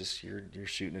deal. It's just you're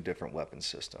shooting a different weapon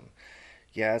system.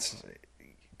 Yeah, it's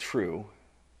true.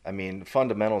 I mean,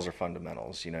 fundamentals are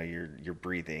fundamentals. Your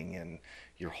breathing and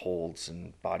your holds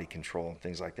and body control and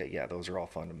things like that. Yeah, those are all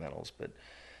fundamentals. But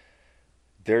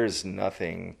there's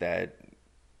nothing that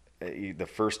the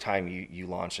first time you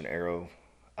launch an arrow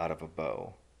out of a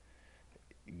bow,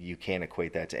 you can't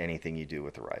equate that to anything you do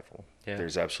with a rifle. Yeah.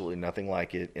 There's absolutely nothing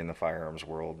like it in the firearms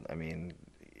world. I mean,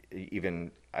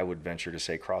 even I would venture to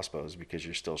say crossbows, because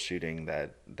you're still shooting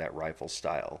that rifle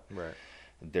style. Right.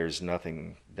 There's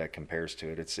nothing that compares to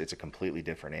it. It's a completely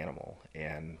different animal.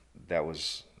 And that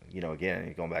was,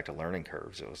 again, going back to learning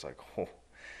curves, it was like, oh,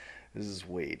 this is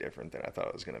way different than I thought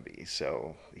it was going to be.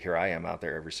 So here I am out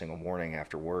there every single morning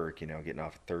after work, getting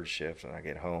off a third shift, and I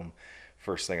get home.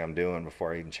 First thing I'm doing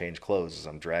before I even change clothes is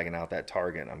I'm dragging out that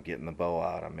target. I'm getting the bow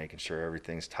out. I'm making sure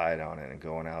everything's tied on it and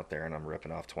going out there, and I'm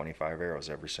ripping off 25 arrows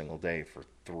every single day for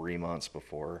 3 months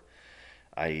before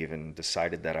I even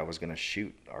decided that I was going to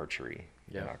shoot archery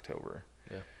in October.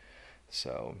 Yeah.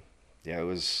 So, yeah,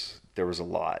 there was a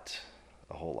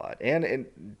whole lot. And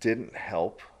it didn't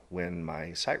help when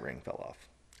my sight ring fell off.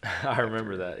 I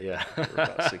remember that, yeah. For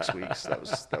about 6 weeks.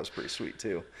 That was pretty sweet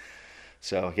too.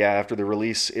 So yeah, after the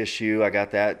release issue, I got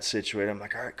that situated. I'm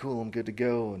like, all right, cool, I'm good to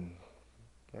go. And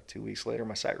about 2 weeks later,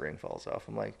 my sight ring falls off.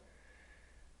 I'm like,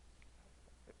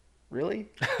 really?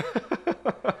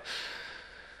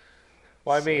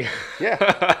 Why me?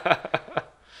 Yeah.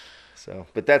 So,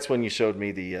 but that's when you showed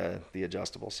me the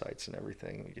adjustable sights and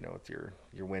everything, with your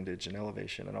windage and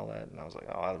elevation and all that. And I was like,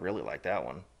 oh, I really like that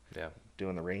one. Yeah.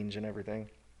 Doing the range and everything.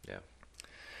 Yeah.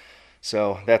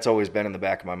 So that's always been in the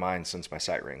back of my mind since my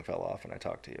sight ring fell off and I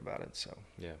talked to you about it. So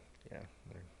yeah,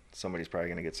 somebody's probably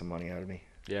going to get some money out of me.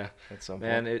 Yeah, at some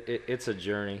point. Man, it's a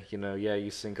journey. Yeah,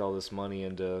 you sink all this money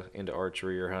into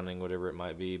archery or hunting, whatever it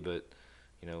might be. But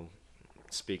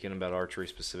speaking about archery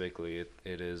specifically,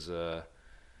 it is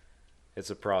it's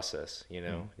a process.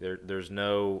 There's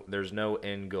no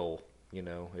end goal.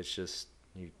 It's just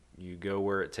you go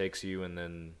where it takes you, and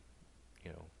then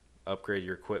upgrade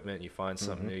your equipment. You find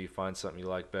something new. You find something you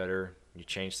like better. You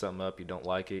change something up. You don't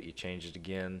like it. You change it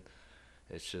again.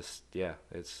 It's just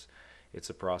it's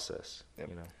a process.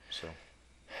 Yep. So.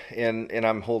 And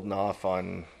I'm holding off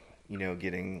on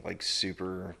getting like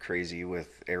super crazy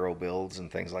with arrow builds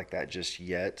and things like that just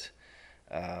yet,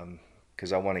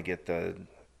 because I want to get the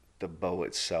bow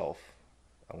itself.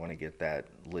 I want to get that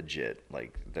legit,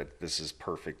 like that this is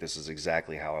perfect. This is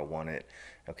exactly how I want it.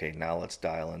 Okay, now let's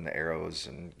dial in the arrows.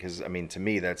 And because, I mean, to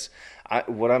me,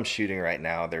 what I'm shooting right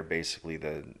now, they're basically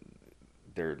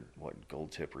they're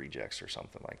gold tip rejects or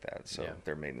something like that. So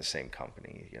they're made in the same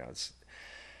company.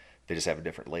 They just have a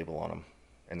different label on them,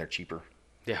 and they're cheaper.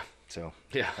 Yeah. So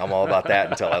I'm all about that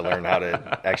until I learn how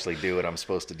to actually do what I'm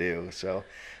supposed to do. So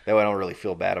that way I don't really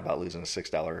feel bad about losing a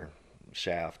 $6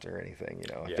 shaft or anything.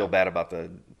 I feel bad about the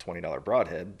 $20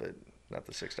 broadhead, but not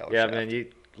the $6 shaft. Yeah, man,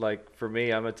 like for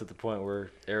me, I'm at to the point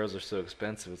where arrows are so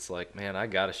expensive. It's like, man, I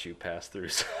gotta shoot pass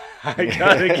throughs. I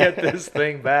gotta get this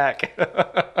thing back.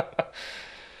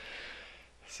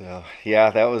 So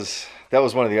yeah, that was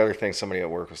one of the other things somebody at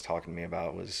work was talking to me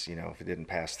about was, you know, if it didn't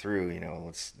pass through, you know,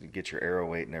 let's get your arrow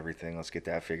weight and everything. Let's get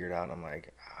that figured out. And I'm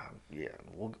like, yeah,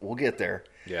 we'll get there.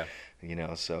 Yeah. You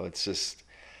know, so it's just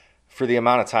for the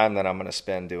amount of time that I'm going to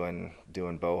spend doing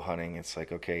bow hunting, it's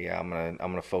like, okay, yeah, I'm going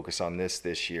to focus on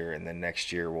this year, and then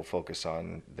next year we'll focus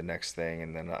on the next thing,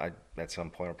 and then at some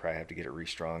point I'll probably have to get it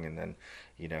restrung, and then,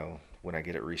 you know, when I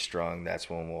get it restrung, that's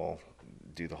when we'll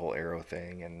do the whole arrow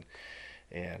thing, and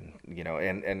you know,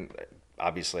 and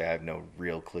obviously I have no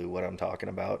real clue what I'm talking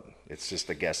about. It's just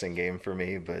a guessing game for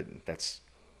me, but that's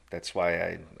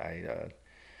why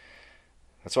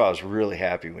that's why I was really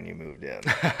happy when you moved in.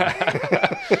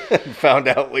 Found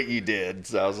out what you did.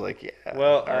 So I was like, yeah.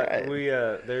 Well, right.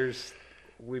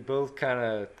 we both kind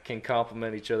of can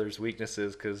complement each other's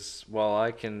weaknesses, because while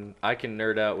I can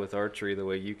nerd out with archery the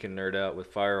way you can nerd out with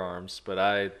firearms, but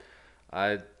I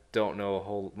don't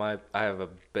know I have a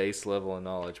base level of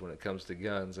knowledge when it comes to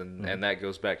guns, and that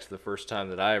goes back to the first time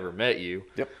that I ever met you.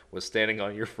 Yep. Was standing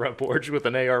on your front porch with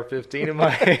an AR-15 in my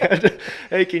hand.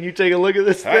 Hey, can you take a look at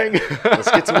this All thing? Right.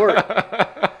 Let's get to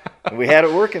work. And we had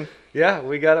it working. Yeah,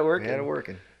 we got it working. We had it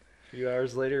working. A few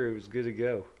hours later, it was good to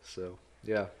go. So,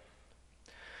 yeah.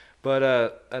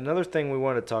 But another thing we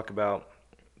want to talk about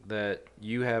that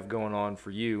you have going on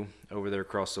for you over there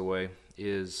across the way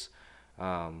is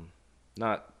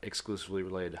not exclusively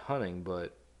related to hunting,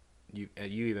 but you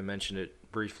even mentioned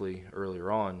it briefly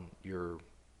earlier on, your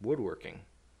woodworking,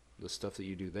 the stuff that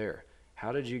you do there.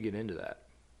 How did you get into that?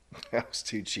 I was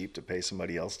too cheap to pay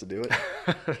somebody else to do it.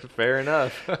 Fair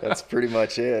enough. That's pretty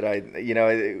much it.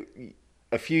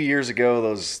 A few years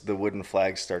ago, the wooden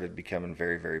flags started becoming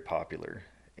very, very popular,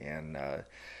 and a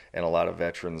lot of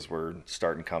veterans were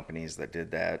starting companies that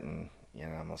did that, and you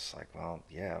know, I'm just like, well,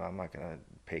 yeah, I'm not gonna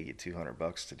pay you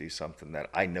 $200 to do something that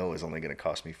I know is only gonna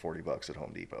cost me $40 at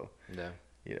Home Depot. Yeah.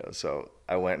 You know, so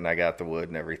I went and I got the wood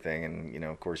and everything, and you know,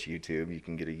 of course, YouTube. You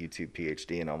can get a YouTube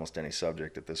PhD in almost any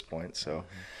subject at this point. So,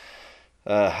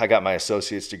 I got my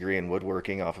associate's degree in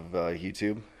woodworking off of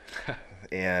YouTube,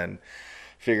 and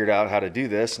figured out how to do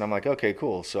this. And I'm like, okay,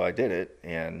 cool. So I did it,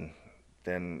 and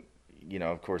then, you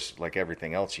know, of course, like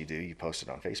everything else you do, you post it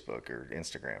on Facebook or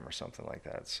Instagram or something like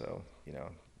that. So, you know,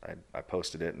 I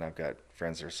posted it, and I've got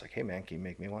friends that are just like, hey man, can you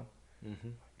make me one? Mm-hmm.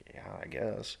 Yeah, I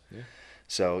guess. Yeah.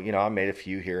 So, you know, I made a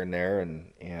few here and there,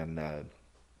 and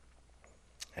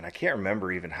I can't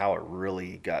remember even how it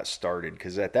really got started,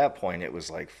 because at that point it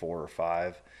was like 4 or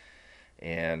 5,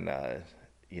 and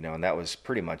you know, and that was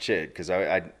pretty much it. Because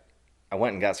I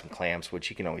went and got some clamps, which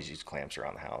you can always use clamps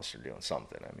around the house or doing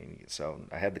something. I mean, so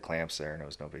I had the clamps there, and it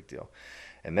was no big deal.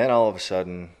 And then all of a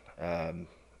sudden,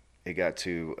 it got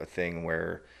to a thing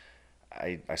where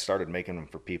I started making them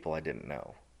for people I didn't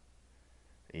know.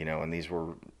 You know, and these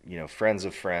were, you know, friends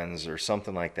of friends or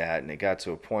something like that. And it got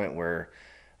to a point where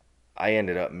I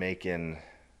ended up making,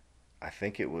 I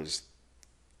think it was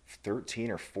 13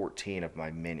 or 14 of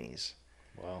my minis.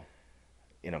 Wow.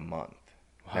 In a month.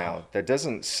 Wow. Now, that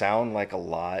doesn't sound like a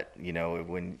lot, you know,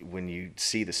 when you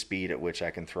see the speed at which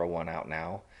I can throw one out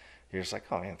now. You're just like,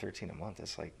 oh man, 13 a month,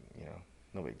 that's like, you know,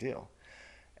 no big deal.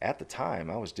 At the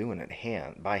time, I was doing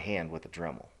it by hand with a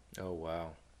Dremel. Oh,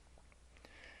 wow.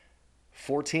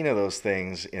 14 of those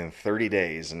things in 30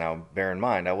 days. And now bear in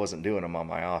mind, I wasn't doing them on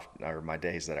my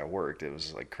days that I worked. It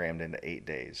was like crammed into 8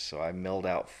 days. So I milled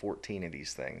out 14 of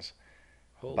these things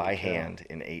by hand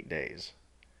in 8 days.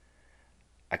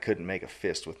 I couldn't make a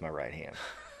fist with my right hand.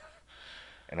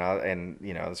 and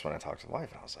you know, that's when I talked to the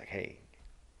wife, and I was like, hey,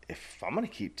 if I'm going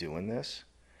to keep doing this,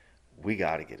 we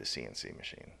got to get a CNC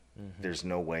machine. Mm-hmm. There's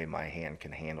no way my hand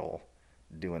can handle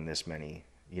doing this many.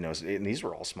 You know, and these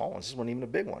were all small ones. This wasn't even a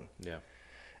big one. Yeah.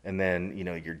 And then, you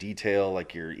know, your detail,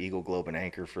 like your Eagle, Globe, and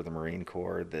Anchor for the Marine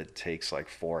Corps, that takes like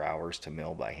 4 hours to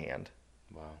mill by hand.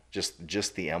 Wow.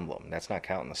 Just the emblem. That's not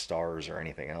counting the stars or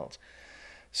anything else.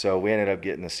 So we ended up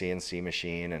getting the CNC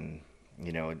machine, and,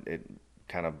 you know, it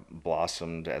kind of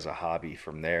blossomed as a hobby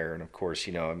from there. And of course,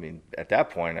 you know, I mean, at that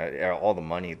point, all the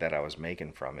money that I was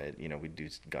making from it, you know, we'd do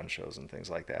gun shows and things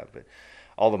like that, but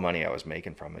all the money I was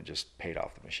making from it just paid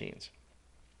off the machines.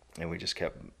 And we just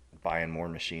kept buying more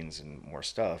machines and more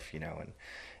stuff, you know,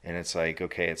 and it's like,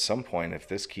 okay, at some point, if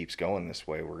this keeps going this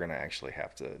way, we're going to actually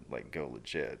have to like go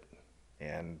legit.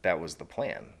 And that was the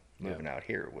plan moving out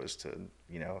here, was to,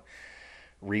 you know,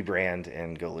 rebrand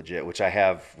and go legit, which I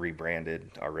have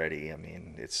rebranded already. I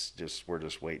mean, it's just, we're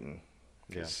just waiting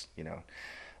because, you know,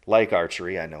 like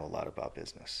archery, I know a lot about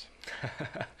business.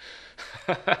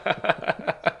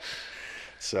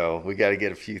 So we got to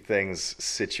get a few things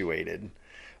situated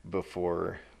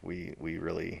before we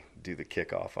really do the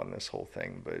kickoff on this whole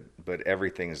thing. But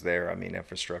everything's there. I mean,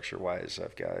 infrastructure wise,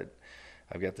 I've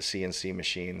got the CNC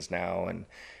machines now,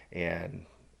 and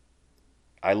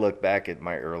I look back at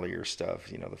my earlier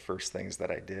stuff, you know, the first things that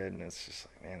I did, and it's just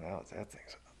like, man, that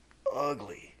thing's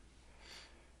ugly.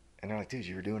 And they're like, dude,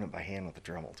 you were doing it by hand with a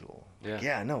Dremel tool. Yeah. Like,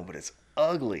 yeah, I know, but it's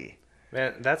ugly.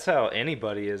 Man, that's how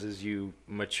anybody is as you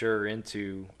mature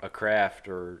into a craft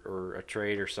or a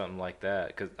trade or something like that.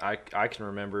 Because I can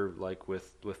remember, like,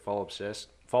 with Fall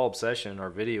Obsession or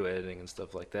video editing and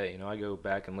stuff like that, you know, I go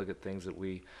back and look at things that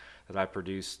I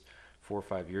produced 4 or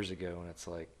 5 years ago, and it's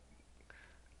like,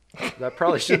 that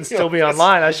probably shouldn't still be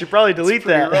online. I should probably delete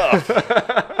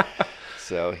that.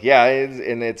 So yeah,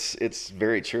 and it's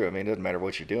very true. I mean, it doesn't matter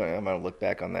what you're doing. I'm gonna look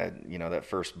back on that, you know, that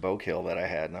first bow kill that I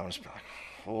had, and I was like,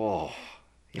 oh,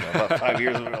 you know, about 5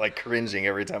 years of like cringing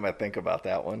every time I think about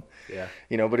that one. Yeah.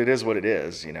 You know, but it is what it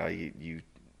is. You know, you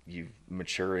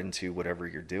mature into whatever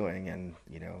you're doing, and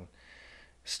you know,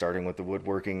 starting with the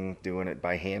woodworking, doing it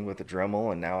by hand with a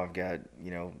Dremel, and now I've got,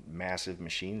 you know, massive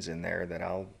machines in there that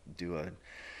I'll do a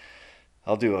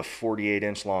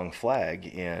 48-inch long flag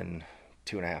in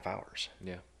 2.5 hours.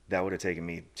 Yeah. That would have taken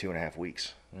me 2.5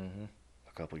 weeks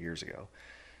a couple years ago.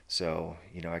 So,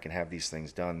 you know, I can have these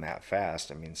things done that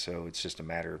fast. I mean, so it's just a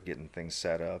matter of getting things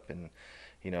set up, and,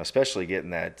 you know, especially getting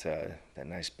that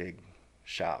nice big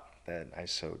shop that I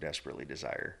so desperately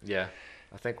desire. Yeah.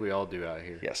 I think we all do out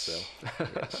here. Yes. So.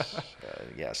 Yes.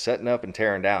 Yeah. Setting up and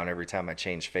tearing down every time I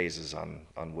change phases on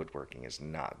woodworking is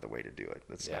not the way to do it.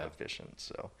 That's not efficient.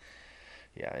 So,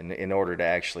 yeah. In order to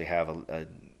actually have a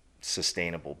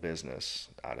sustainable business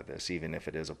out of this, even if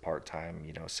it is a part-time,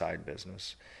 you know, side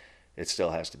business, it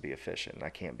still has to be efficient. I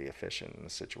can't be efficient in the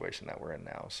situation that we're in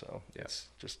now. So it's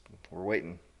just, we're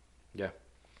waiting. Yeah.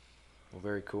 Well,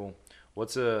 very cool.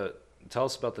 Tell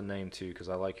us about the name too, because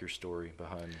I like your story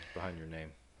behind your name.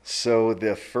 So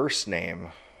the first name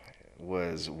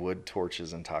was Wood,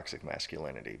 Torches, and Toxic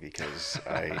Masculinity, because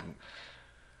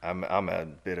I'm a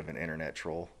bit of an internet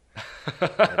troll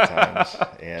at times,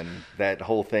 and that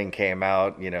whole thing came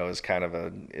out, you know, as kind of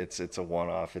it's a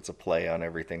one-off. It's a play on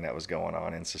everything that was going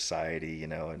on in society, you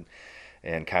know,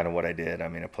 and kind of what I did. I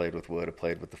mean, I played with wood, I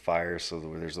played with the fire, so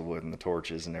there's the wood and the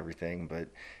torches and everything. But,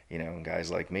 you know, guys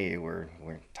like me, we're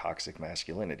toxic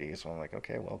masculinity. So I'm like,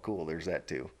 okay, well, cool, there's that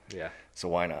too. Yeah. So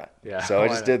why not? Yeah. So I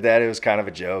just did that. It was kind of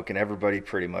a joke, and everybody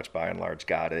pretty much by and large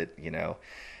got it, you know.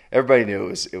 Everybody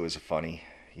knew it was funny,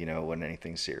 you know, it wasn't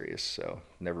anything serious. So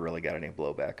never really got any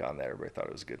blowback on that. Everybody thought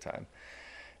it was a good time.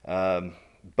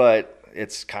 But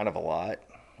it's kind of a lot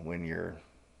when you're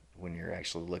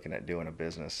actually looking at doing a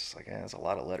business. It's like, there's a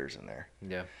lot of letters in there.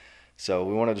 Yeah. So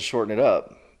we wanted to shorten it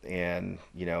up, and,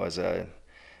 you know, as a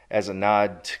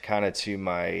nod kind of to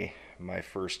my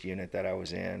first unit that I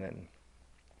was in,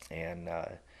 and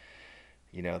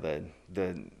you know,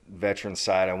 the veteran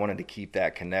side, I wanted to keep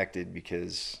that connected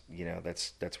because, you know,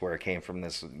 that's where I came from.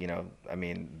 This, you know, I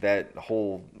mean, that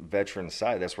whole veteran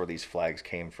side, that's where these flags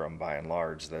came from by and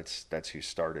large. That's who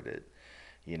started it.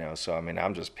 You know, so I mean,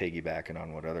 I'm just piggybacking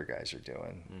on what other guys are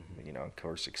doing. Mm-hmm. You know, of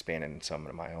course, expanding some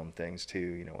of my own things too.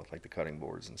 You know, with like the cutting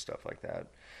boards and stuff like that.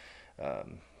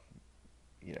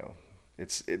 You know,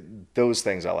 those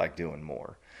things I like doing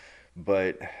more.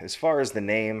 But as far as the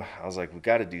name, I was like, we've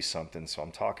got to do something. So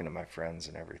I'm talking to my friends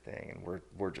and everything, and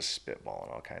we're just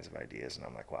spitballing all kinds of ideas. And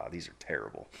I'm like, wow, these are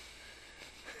terrible.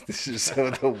 This is some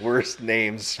of the worst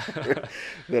names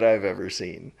that I've ever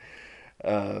seen.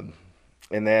 And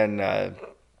then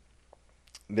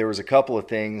there was a couple of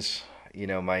things, you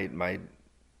know, my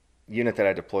unit that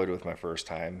I deployed with my first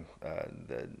time,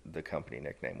 the company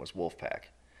nickname was Wolfpack.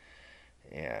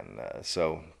 And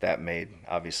so that made,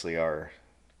 obviously, our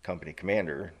company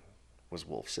commander was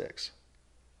Wolf 6.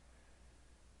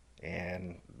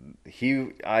 And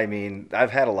I mean,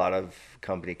 I've had a lot of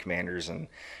company commanders, and,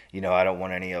 you know, I don't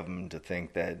want any of them to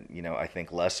think that, you know, I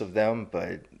think less of them,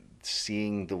 but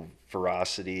seeing the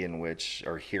ferocity in which,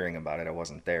 or hearing about it, I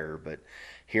wasn't there, but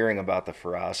hearing about the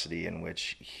ferocity in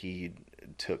which he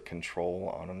took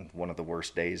control on one of the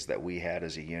worst days that we had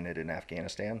as a unit in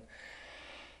Afghanistan,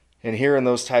 and hearing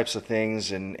those types of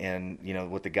things, and you know,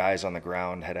 what the guys on the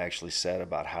ground had actually said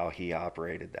about how he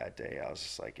operated that day, I was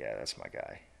just like, yeah, that's my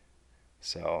guy.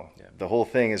 So the whole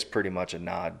thing is pretty much a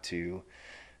nod to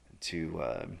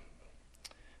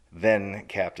then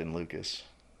Captain Lucas,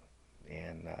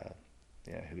 and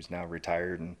who's now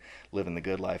retired and living the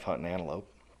good life hunting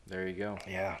antelope. There you go.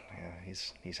 Yeah,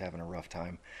 he's having a rough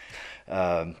time.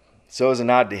 So it was a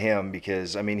nod to him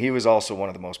because, I mean, he was also one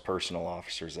of the most personal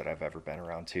officers that I've ever been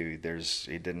around too.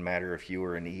 It didn't matter if you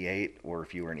were an E8 or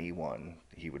if you were an E1,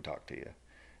 he would talk to you,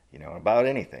 you know, about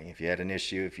anything. If you had an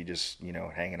issue, if you just, you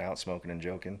know, hanging out, smoking and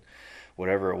joking,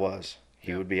 whatever it was,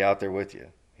 he would be out there with you.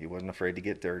 He wasn't afraid to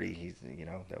get dirty. He, you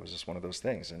know, that was just one of those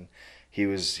things. And he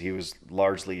was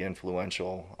largely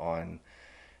influential on,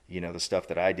 you know, the stuff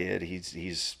that I did.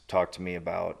 He's talked to me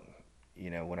about, you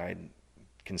know, when I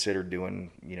considered doing,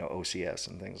 you know, OCS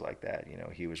and things like that. You know,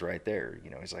 he was right there.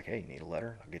 You know, he's like, hey, you need a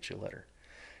letter? I'll get you a letter.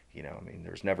 You know, I mean,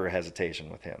 there was never a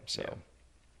hesitation with him. So,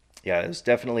 yeah, it was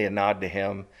definitely a nod to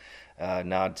him,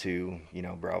 nod to, you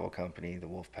know, Bravo Company, the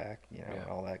Wolf Pack, you know,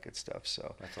 all that good stuff.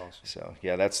 So that's awesome. So,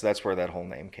 yeah, that's where that whole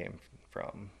name came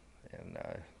from. And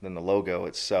then the logo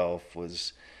itself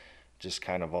was just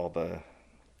kind of all the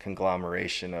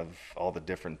conglomeration of all the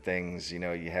different things. You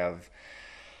know,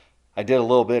 I did a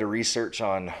little bit of research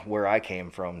on where I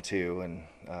came from too, and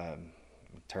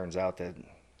it turns out that,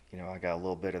 you know, I got a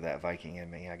little bit of that Viking in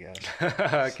me, I guess.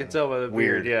 I can tell by the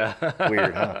beard, yeah.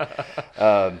 Weird,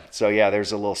 huh? So yeah,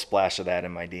 there's a little splash of that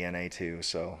in my DNA too.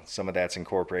 So some of that's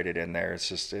incorporated in there. It's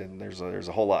just there's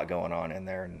a whole lot going on in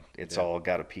there, and it's all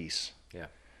got a piece. Yeah,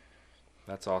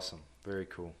 that's awesome. Very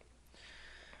cool.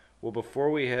 Well,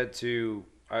 before we head to,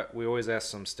 we always ask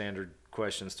some standard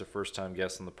questions to first-time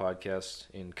guests on the podcast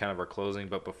in kind of our closing,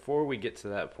 but before we get to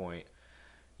that point,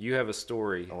 you have a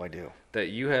story. Oh, I do. That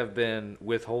you have been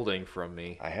withholding from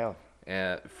me. I have.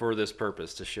 For this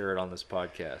purpose, to share it on this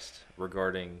podcast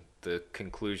regarding the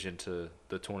conclusion to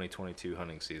the 2022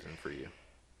 hunting season for you.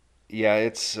 Yeah,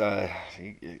 it's I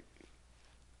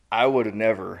would have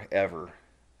never ever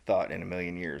thought in a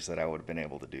million years that I would have been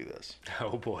able to do this.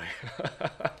 Oh boy.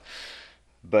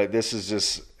 But this is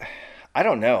just, I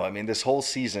don't know. I mean, this whole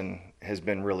season has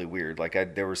been really weird.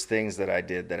 Like there was things that I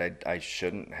did that I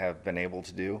shouldn't have been able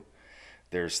to do.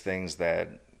 There's things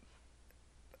that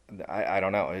I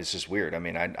don't know. It's just weird. I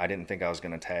mean, I didn't think I was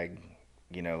going to tag,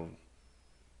 you know,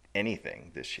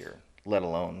 anything this year, let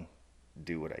alone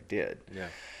do what I did.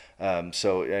 Yeah.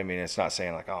 So, I mean, it's not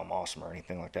saying like, oh, I'm awesome or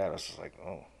anything like that. I was just like,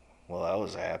 oh, well, that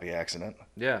was a happy accident.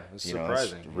 Yeah, it's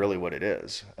surprising. That's really what it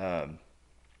is.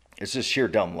 It's just sheer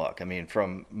dumb luck. I mean,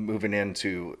 from moving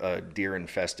into a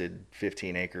deer-infested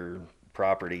 15-acre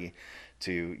property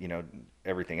to, you know,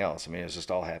 everything else. I mean, it's just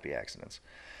all happy accidents.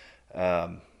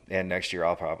 And next year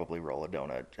I'll probably roll a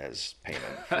donut as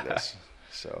payment for this.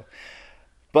 So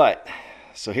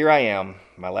here I am,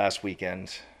 my last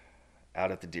weekend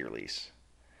out at the deer lease.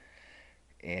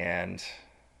 And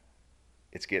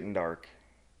it's getting dark.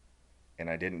 And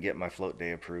I didn't get my float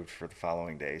day approved for the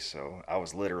following day. So I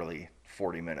was literally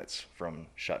 40 minutes from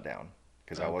shutdown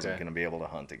because I wasn't going to be able to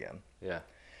hunt again. Yeah.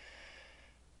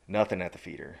 Nothing at the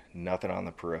feeder, nothing on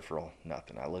the peripheral,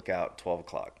 nothing. I look out 12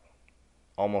 o'clock,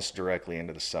 almost directly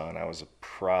into the sun. I was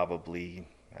probably,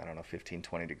 15,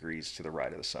 20 degrees to the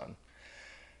right of the sun.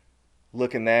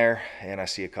 Looking there, and I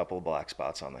see a couple of black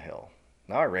spots on the hill.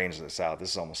 Now I range this out.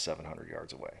 This is almost 700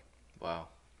 yards away. Wow.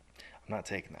 I'm not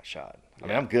taking that shot. I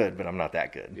mean, I'm good, but I'm not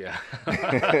that good. Yeah.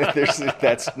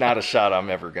 That's not a shot I'm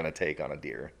ever going to take on a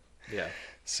deer. Yeah.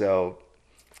 So,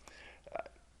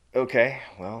 okay,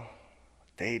 well,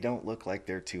 they don't look like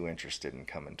they're too interested in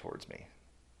coming towards me.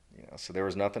 You know, so there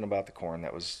was nothing about the corn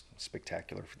that was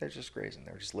spectacular. They're just grazing.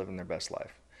 They're just living their best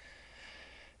life.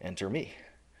 Enter me.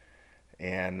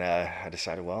 And I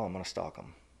decided, well, I'm going to stalk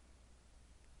them.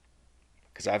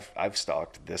 Because I've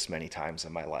stalked this many times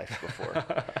in my life before.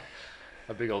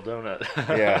 A big old donut.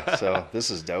 Yeah, so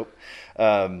this is dope.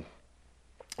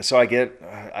 So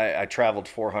I traveled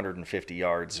 450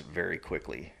 yards very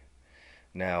quickly.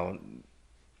 Now,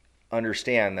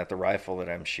 understand that the rifle that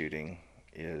I'm shooting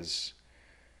it's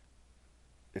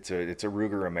a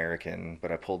Ruger American, but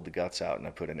I pulled the guts out and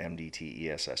I put an MDT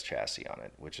ESS chassis on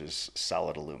it, which is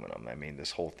solid aluminum. I mean,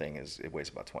 this whole thing it weighs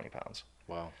about 20 pounds.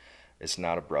 Wow. It's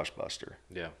not a brush buster.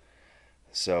 Yeah.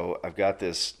 So I've got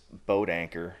this boat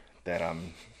anchor that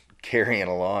I'm carrying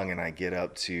along, and I get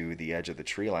up to the edge of the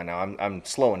tree line. Now I'm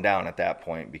slowing down at that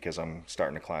point because I'm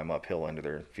starting to climb uphill into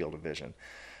their field of vision.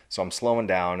 So I'm slowing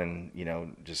down and, you know,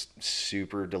 just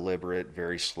super deliberate,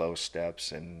 very slow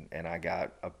steps, and I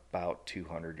got about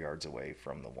 200 yards away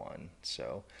from the one.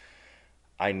 So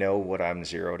I know what I'm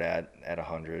zeroed at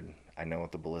 100. I know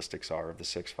what the ballistics are of the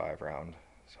 6.5 round.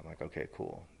 So I'm like, okay,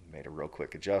 cool. Made a real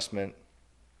quick adjustment.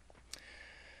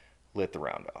 Lit the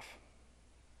round off.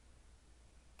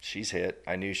 She's hit.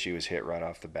 I knew she was hit right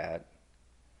off the bat.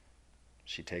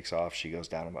 She takes off. She goes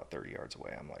down about 30 yards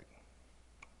away. I'm like,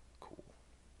 cool.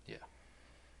 Yeah.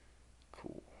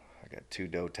 Cool. I got 2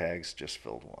 doe tags, just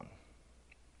filled one.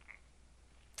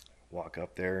 walk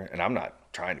up there, and I'm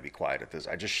not trying to be quiet at this.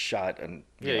 I just shot, and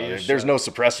there's shot. no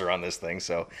suppressor on this thing,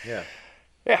 so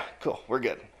Yeah. Cool, we're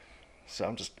good. So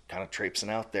I'm just kind of traipsing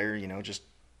out there, just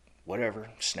whatever,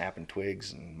 snapping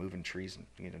twigs and moving trees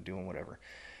and doing whatever.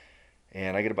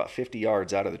 And I get about 50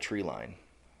 yards out of the tree line,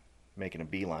 making a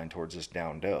beeline towards this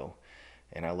down doe,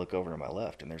 and I look over to my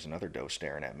left, and there's another doe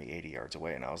staring at me 80 yards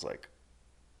away, and I was like,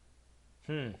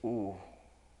 ooh,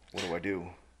 what do I do?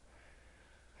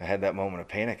 I had that moment of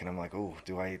panic, and I'm like, ooh,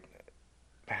 do I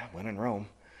when in Rome?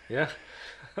 Yeah.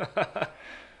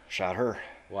 Shot her.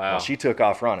 Wow. Well, she took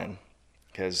off running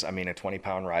because, a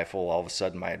 20-pound rifle, all of a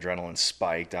sudden my adrenaline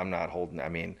spiked. I'm not holding,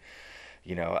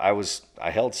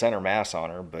 I held center mass on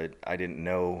her, but I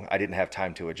didn't have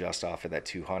time to adjust off of that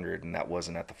 200, and that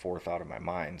wasn't at the forethought of my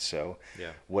mind. So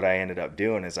what I ended up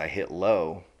doing is I hit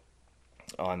low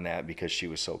on that because she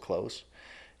was so close.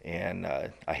 And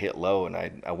I hit low, and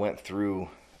I went through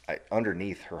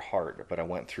underneath her heart, but I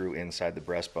went through inside the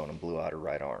breastbone and blew out her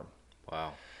right arm.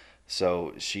 Wow.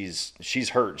 So she's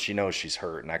hurt. She knows she's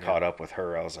hurt. And I caught up with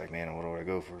her. I was like, man, what do I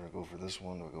go for? Do I go for this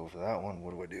one? Do I go for that one?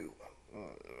 What do I do?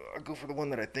 I go for the one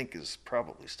that I think is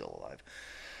probably still alive.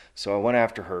 So I went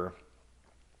after her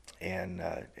and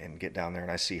get down there,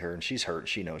 and I see her, and she's hurt.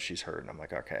 She knows she's hurt. And I'm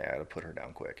like, okay, I got to put her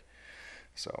down quick.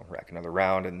 So rack another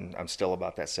round, and I'm still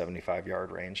about that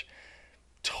 75-yard range.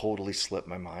 Totally slipped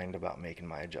my mind about making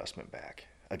my adjustment back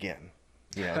again.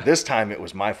 This time it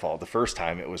was my fault. The first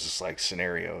time it was just like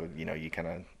scenario, you kind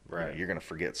of, you're going to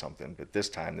forget something. But this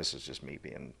time, this is just me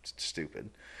being stupid.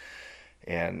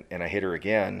 And I hit her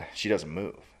again. She doesn't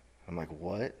move. I'm like,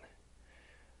 what?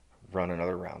 Run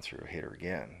another round through, hit her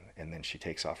again. And then she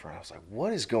takes off running. I was like,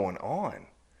 what is going on?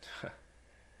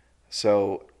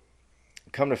 So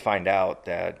come to find out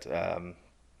that,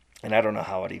 and I don't know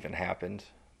how it even happened,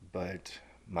 but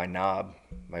my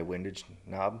windage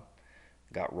knob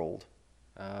got rolled.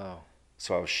 Oh.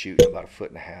 So I was shooting about 1.5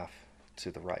 feet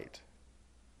to the right.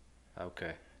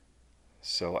 Okay.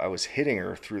 So I was hitting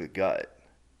her through the gut.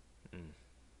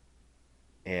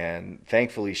 And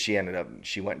thankfully she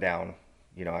went down,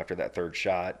 after that third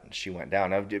shot, she went down.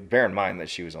 Now, bear in mind that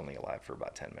she was only alive for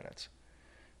about 10 minutes.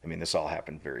 This all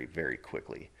happened very, very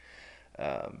quickly.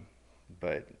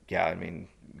 But yeah,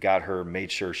 got her,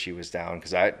 made sure she was down,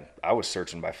 because I was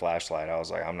searching by flashlight. I was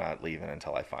like, I'm not leaving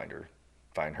until I find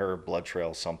her, blood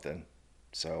trail, something.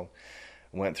 So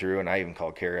went through, and I even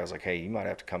called Carrie. I was like, hey, you might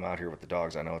have to come out here with the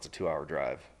dogs. I know it's a 2-hour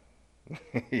drive.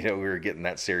 We were getting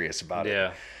that serious about it.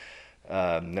 Yeah.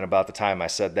 Then about the time I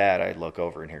said that, I look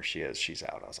over, and here she is. She's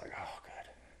out. I was like, oh, good.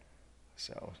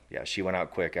 So yeah, she went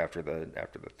out quick after the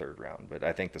third round. But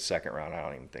I think the second round, I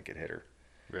don't even think it hit her.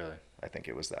 Really? I think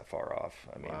it was that far off.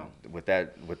 Wow. with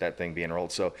that thing being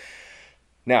rolled. So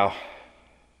now,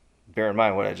 bear in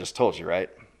mind what I just told you, right?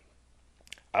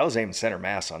 I was aiming center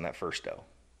mass on that first doe.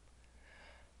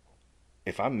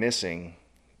 If I'm missing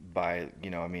by,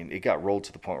 it got rolled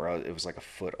to the point where it was like a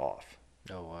foot off.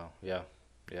 Oh, wow. Yeah.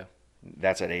 Yeah.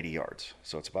 That's at 80 yards.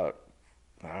 So it's about,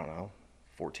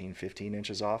 14, 15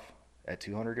 inches off at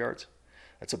 200 yards.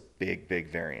 That's a big, big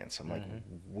variance. I'm like,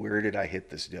 where did I hit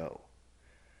this doe?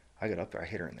 I got up there, I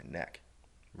hit her in the neck.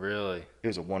 Really? It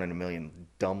was a 1 in a million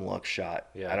dumb luck shot.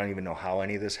 Yeah. I don't even know how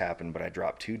any of this happened, but I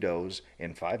dropped 2 does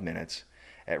in 5 minutes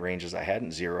at ranges I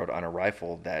hadn't zeroed on a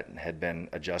rifle that had been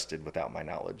adjusted without my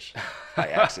knowledge by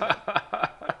accident.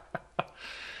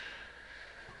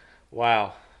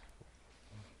 Wow.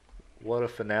 What a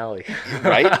finale.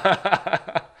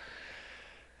 Right?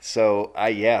 So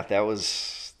that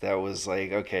was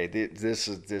like, okay,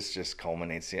 this just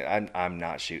culminates. I'm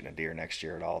not shooting a deer next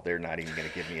year at all. They're not even going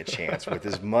to give me a chance with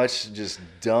as much just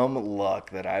dumb luck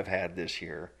that I've had this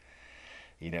year.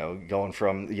 Going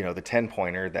from, the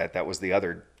 10-pointer, that was the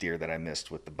other deer that I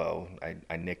missed with the bow.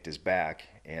 I nicked his back,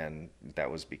 and that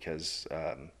was because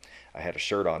I had a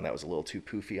shirt on that was a little too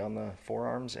poofy on the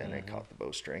forearms, and it caught the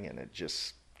bowstring, and it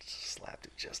just slapped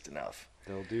it just enough.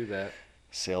 They'll do that.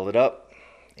 Sailed it up,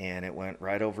 and it went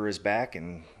right over his back,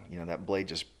 and that blade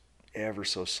just ever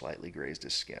so slightly grazed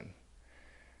his skin.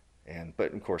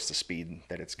 But of course the speed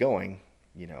that it's going,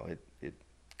 it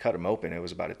cut him open. It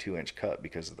was about a 2-inch cut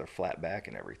because of their flat back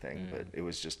and everything, but it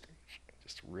was just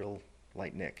real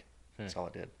light nick. That's all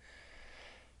it did.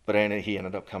 But he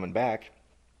ended up coming back,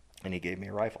 and he gave me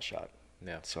a rifle shot.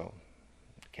 Yeah. So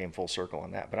came full circle on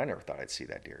that, but I never thought I'd see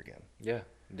that deer again. Yeah,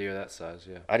 deer that size,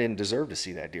 yeah. I didn't deserve to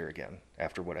see that deer again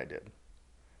after what I did,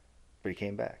 but he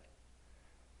came back.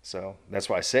 So that's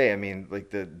why I say,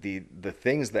 the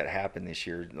things that happened this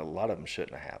year, a lot of them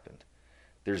shouldn't have happened.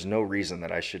 There's no reason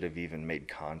that I should have even made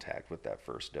contact with that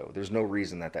first doe. There's no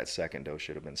reason that that second doe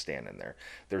should have been standing there.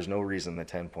 There's no reason the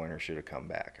 10-pointer should have come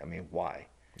back. I mean, why?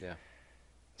 Yeah.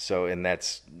 So, and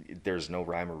there's no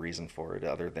rhyme or reason for it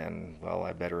other than, well,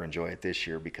 I better enjoy it this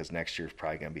year because next year's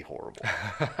probably going to be horrible.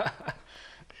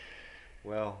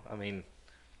 Well, I mean,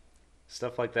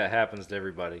 stuff like that happens to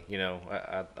everybody. You know,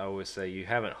 I always say you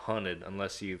haven't hunted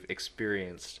unless you've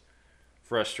experienced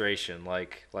frustration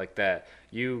like that.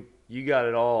 You got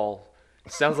it all.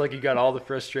 It sounds like you got all the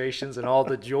frustrations and all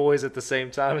the joys at the same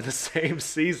time in the same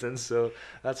season. So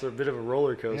that's a bit of a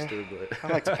roller coaster. Yeah, but I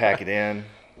like to pack it in.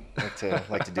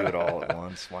 Like to do it all at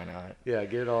once. Why not? Yeah,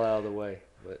 get it all out of the way.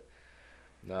 But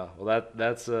no, well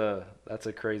that's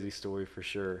a crazy story for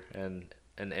sure, and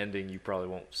an ending you probably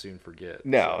won't soon forget.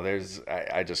 No,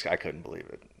 I couldn't believe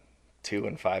it. 2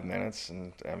 in 5 minutes,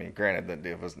 and I mean, granted that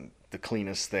it wasn't the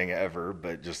cleanest thing ever,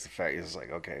 but just the fact is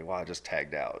like, okay, well, I just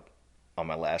tagged out on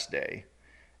my last day,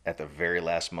 at the very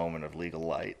last moment of legal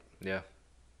light. Yeah.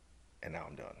 And now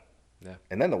I'm done. Yeah.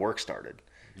 And then the work started.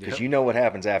 Because Yep. you know what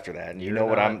happens after that, and you You're know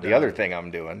what not the other done. thing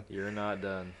I'm doing. You're not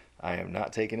done. I am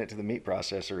not taking it to the meat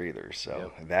processor either.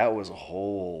 So Yep. that was a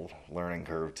whole learning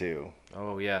curve too.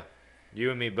 Oh yeah, you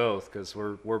and me both, because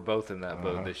we're both in that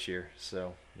boat Uh-huh. this year.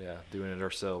 So yeah, doing it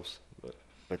ourselves.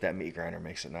 But that meat grinder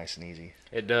makes it nice and easy.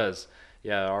 It does.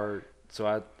 Yeah.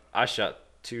 So I shot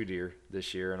 2 deer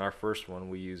this year, and our first one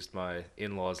we used my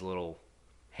in-laws' little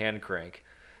hand crank.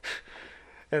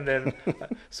 And then,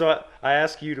 so I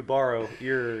asked you to borrow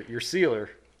your sealer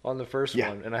on the first Yeah.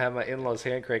 one, and I have my in-laws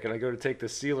hand crank, and I go to take the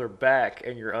sealer back,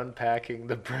 and you're unpacking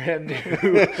the brand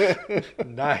new,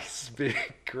 nice big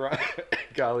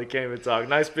golly, can't even talk,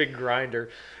 nice big grinder,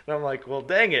 and I'm like, well,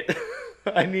 dang it,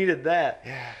 I needed that.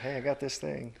 Yeah, hey, I got this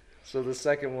thing. So the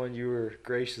second one, you were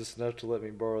gracious enough to let me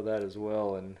borrow that as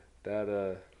well, and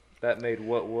that made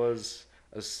what was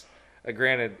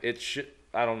granted,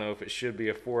 I don't know if it should be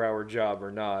a 4-hour job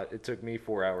or not. It took me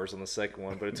 4 hours on the second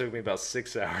one, but it took me about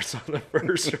 6 hours on the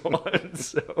first one.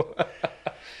 So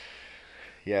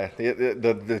Yeah,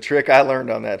 the trick I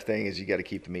learned on that thing is you got to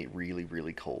keep the meat really,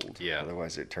 really cold. Yeah.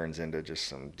 Otherwise, it turns into just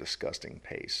some disgusting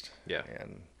paste. Yeah.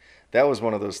 And that was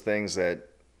one of those things that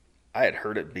I had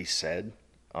heard it be said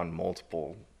on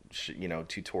multiple,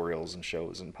 tutorials and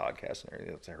shows and podcasts and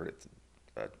everything. I heard it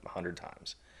 100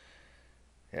 times.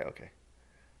 Yeah, okay.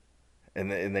 And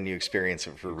then you experience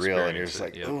it for real, and you're just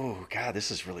like, yep. oh, God,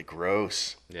 this is really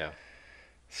gross. yeah,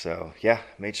 So, yeah,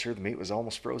 made sure the meat was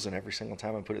almost frozen every single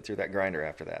time I put it through that grinder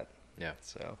after that. yeah,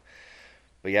 So,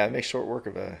 but yeah, it makes short work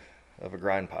of a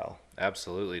grind pile.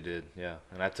 absolutely did. Yeah,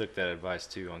 and I took that advice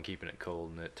too on keeping it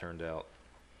cold, and it turned out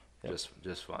Yep.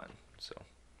 just fine. So,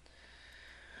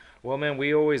 well, man,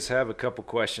 we always have a couple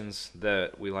questions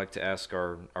that we like to ask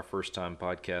our first time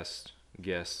podcast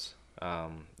guests.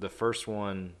 The first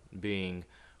one being,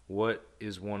 what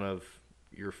is one of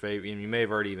your favorite, and you may have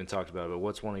already even talked about it, but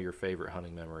what's one of your favorite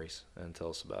hunting memories? And tell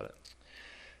us about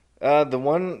it. The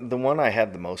one I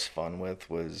had the most fun with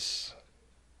was,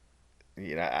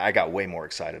 I got way more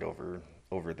excited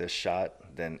over this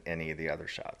shot than any of the other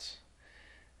shots.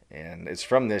 And it's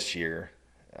from this year.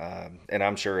 And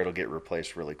I'm sure it'll get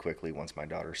replaced really quickly once my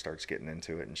daughter starts getting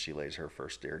into it and she lays her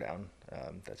first deer down.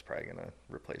 That's probably going to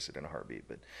replace it in a heartbeat.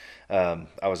 But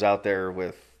I was out there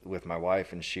with my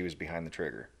wife, and she was behind the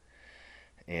trigger.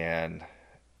 And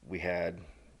we had,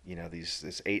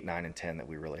 this 8, 9, and 10 that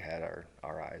we really had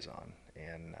our eyes on.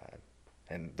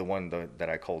 And the one that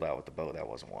I culled out with the bow, that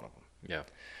wasn't one of them. Yeah.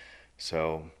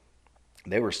 So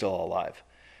they were still all alive.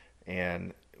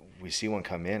 And we see one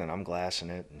come in, and I'm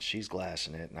glassing it, and she's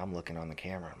glassing it, and I'm looking on the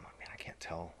camera. I'm like, man, I can't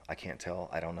tell.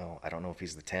 I don't know. I don't know if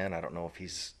he's the 10. I don't know.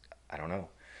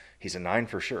 He's a 9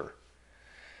 for sure.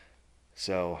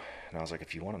 So, and I was like,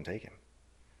 if you want him, take him.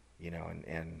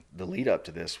 And the lead up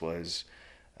to this was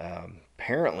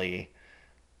apparently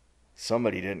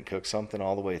somebody didn't cook something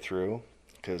all the way through,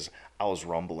 because I was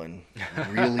rumbling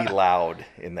really loud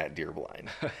in that deer blind.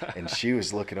 And she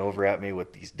was looking over at me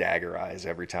with these dagger eyes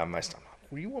every time I stopped.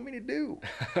 What do you want me to do?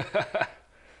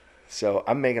 So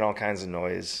I'm making all kinds of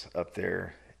noise up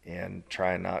there and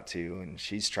trying not to. And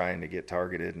she's trying to get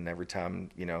targeted. And every time,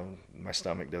 my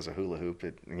stomach does a hula hoop,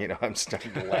 I'm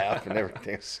starting to laugh and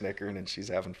everything's snickering, and she's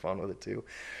having fun with it too.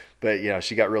 But,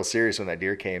 she got real serious when that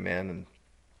deer came in.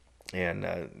 And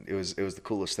it was the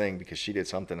coolest thing, because she did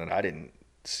something that I didn't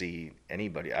see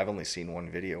anybody. I've only seen one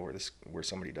video where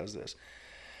somebody does this.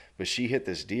 But she hit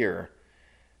this deer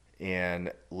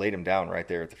and laid him down right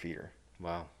there at the feeder.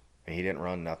 Wow. And he didn't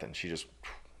run, nothing. She just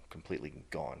completely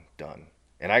gone, done.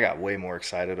 And I got way more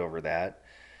excited over that,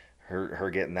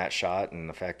 her getting that shot, and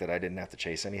the fact that I didn't have to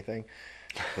chase anything.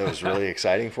 that was really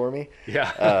exciting for me.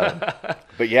 Yeah.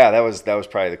 But yeah, that was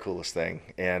probably the coolest thing.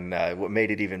 And what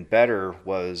made it even better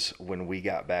was when we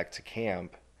got back to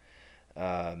camp.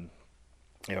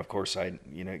 Of course, I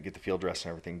get the field dress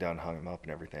and everything done, hung him up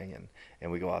and everything,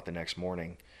 and we go out the next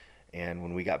morning. And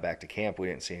when we got back to camp, we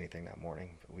didn't see anything that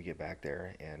morning. But we get back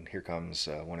there, and here comes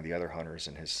one of the other hunters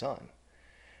and his son.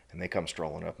 And they come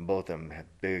strolling up, and both of them had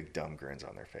big, dumb grins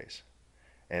on their face.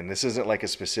 And this isn't like a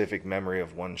specific memory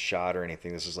of one shot or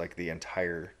anything. This is like the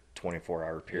entire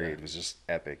 24-hour period. It was just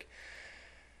epic.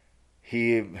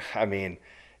 In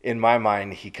my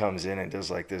mind, he comes in and does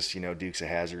like this, Dukes of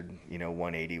Hazzard,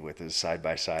 180 with his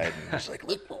side-by-side. And he's like,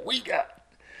 look what we got.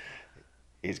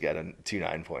 He's got two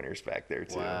 9-pointers back there,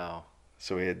 too. Wow.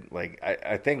 So we had,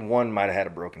 I think one might have had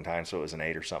a broken time, so it was an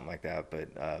 8 or something like that. But,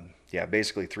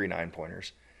 basically 3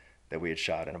 9-pointers that we had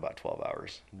shot in about 12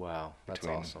 hours. Wow, that's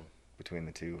awesome. Between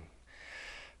the two.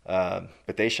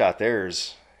 But they shot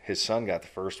theirs. His son got the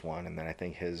first one, and then I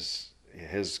think his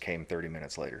came 30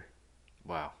 minutes later.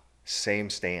 Wow. Same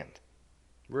stand.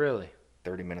 Really?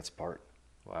 30 minutes apart.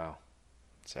 Wow.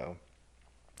 So,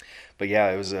 but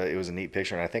yeah, it was a neat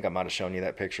picture, and I think I might have shown you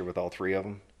that picture with all 3 of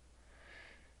them.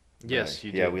 Yes,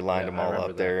 you did. Yeah, we lined them all up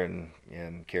that. there,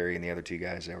 and Carrie and the other 2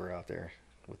 guys that were out there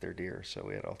with their deer. So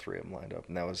we had all 3 of them lined up,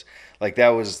 and that was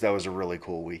a really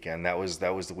cool weekend. That was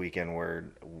the weekend where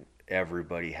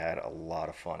everybody had a lot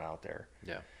of fun out there.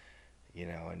 Yeah.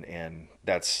 And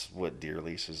that's what deer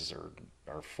leases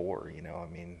are for.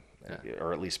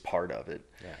 Or at least part of it.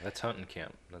 Yeah, that's hunting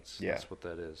camp. That's what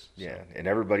that is. So. Yeah, and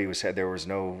everybody there was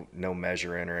no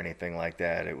measuring or anything like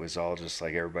that. It was all just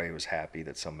like everybody was happy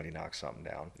that somebody knocked something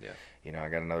down. Yeah. I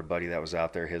got another buddy that was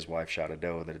out there. His wife shot a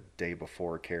doe the day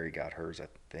before Carrie got hers, I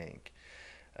think.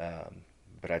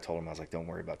 But I told him, I was like, don't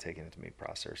worry about taking it to meat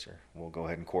processor. We'll go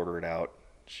ahead and quarter it out.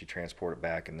 She transport it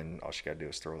back, and then all she got to do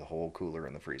is throw the whole cooler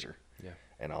in the freezer. Yeah.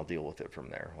 And I'll deal with it from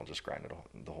there. We'll just grind it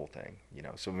the whole thing,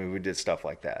 So we did stuff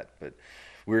like that, but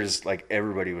we were just like,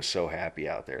 everybody was so happy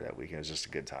out there that weekend. It was just a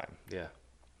good time. Yeah,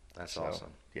 that's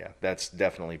awesome. Yeah, that's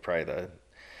definitely probably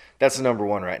that's the number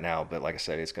one right now. But like I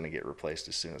said, it's going to get replaced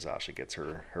as soon as Asha gets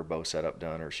her bow setup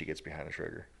done or she gets behind the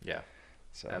trigger. Yeah,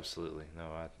 so absolutely.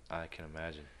 No, I can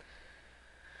imagine.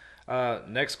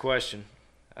 Next question: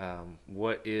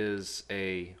 what is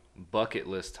a bucket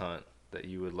list hunt that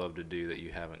you would love to do that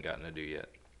you haven't gotten to do yet?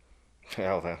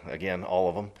 Well, again, all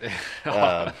of them.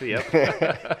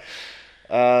 Yep.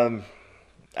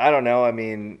 I don't know. I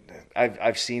mean,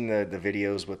 I've seen the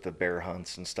videos with the bear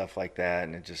hunts and stuff like that,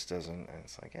 and it just doesn't.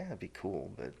 It's like, yeah, it'd be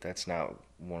cool, but that's not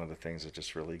one of the things that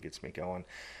just really gets me going.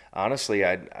 Honestly,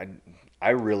 I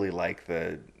really like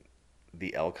the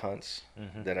elk hunts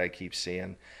that I keep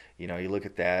seeing. You look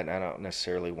at that, and I don't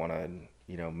necessarily want to.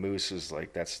 Moose is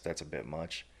like that's a bit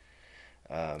much.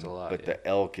 It's a lot, but the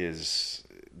elk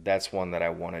that's one that I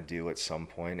want to do at some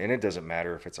point, and it doesn't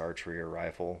matter if it's archery or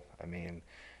rifle. I mean,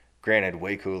 granted,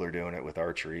 way cooler doing it with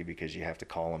archery because you have to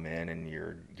call them in and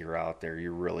you're out there,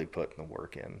 you're really putting the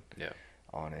work in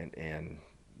on it. And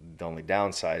the only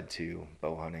downside to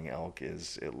bow hunting elk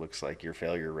is it looks like your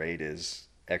failure rate is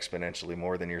exponentially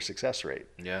more than your success rate.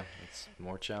 Yeah, it's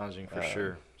more challenging for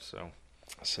sure.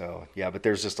 So yeah, but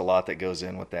there's just a lot that goes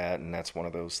in with that, and that's one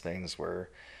of those things where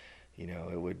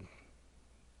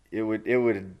it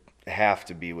would have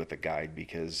to be with a guide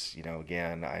because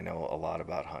again, I know a lot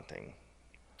about hunting.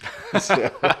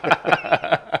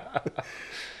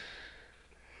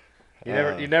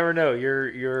 You never know.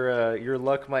 Your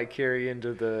luck might carry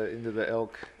into the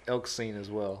elk scene as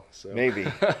well. So maybe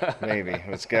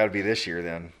it's got to be this year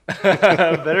then.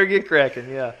 Better get cracking,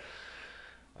 yeah.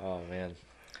 Oh man.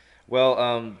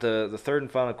 Well, the third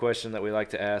and final question that we like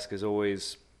to ask is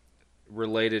always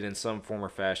related in some form or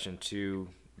fashion to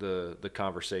the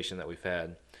conversation that we've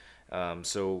had.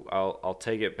 So I'll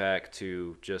take it back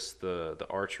to just the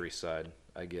archery side,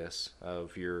 I guess,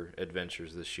 of your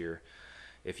adventures this year.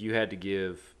 If you had to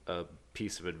give a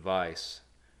piece of advice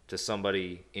to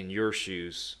somebody in your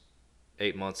shoes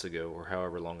 8 months ago or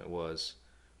however long it was,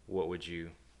 what would you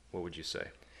say?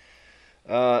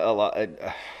 A lot.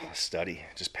 Study.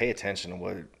 Just pay attention to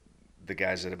what the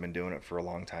guys that have been doing it for a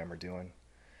long time are doing,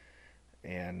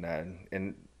 and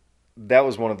that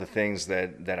was one of the things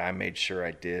that I made sure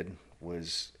I did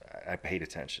was I paid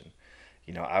attention.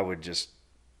 I would just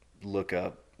look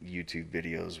up YouTube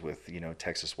videos with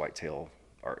Texas whitetail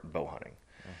bow hunting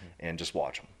and just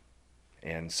watch them.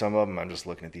 And some of them I'm just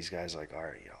looking at these guys like, all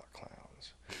right, y'all are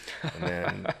clowns. And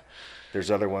then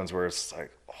there's other ones where it's like,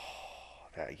 oh,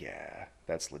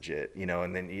 that's legit.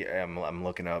 And then I'm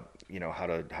looking up, how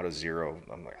to zero.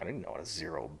 I'm like, I didn't know how to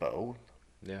zero bow.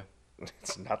 Yeah.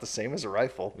 it's not the same as a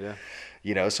rifle. Yeah.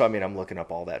 You know, so I mean, I'm looking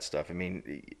up all that stuff. I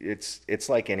mean, it's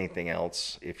like anything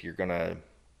else. If you're gonna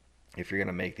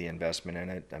make the investment in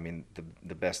it, I mean,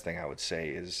 the best thing I would say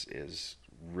is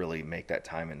really make that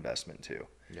time investment too.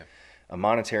 Yeah. A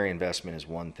monetary investment is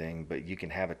one thing, but you can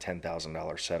have a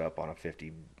 $10,000 setup on a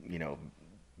 50,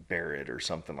 Barrett or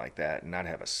something like that, and not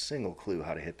have a single clue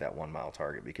how to hit that 1 mile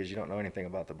target because you don't know anything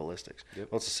about the ballistics.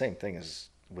 Yep. Well, it's the same thing as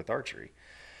with archery.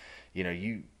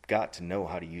 You got to know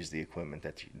how to use the equipment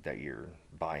that you're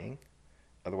buying.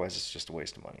 Otherwise, it's just a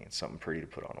waste of money. It's something pretty to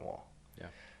put on a wall. Yeah.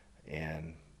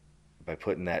 And by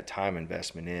putting that time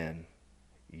investment in,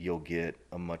 you'll get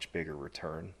a much bigger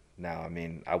return. Now, I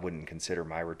mean, I wouldn't consider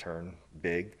my return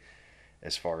big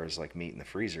as far as like meat in the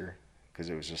freezer because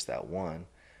it was just that one.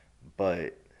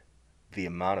 But the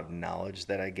amount of knowledge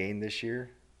that I gained this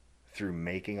year through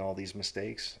making all these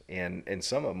mistakes, and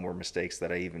some of them were mistakes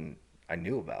that I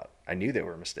knew about. I knew they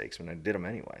were mistakes when I did them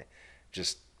anyway,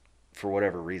 just for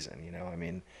whatever reason, I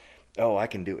mean, oh, I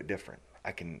can do it different.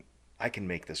 I can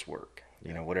make this work,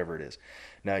 whatever it is.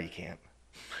 No, you can't.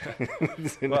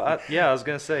 Well, I was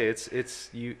gonna say it's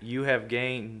you have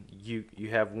gained you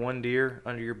have one deer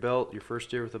under your belt, your first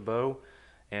deer with a bow,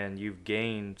 and you've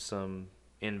gained some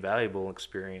invaluable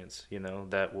experience,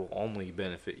 that will only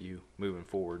benefit you moving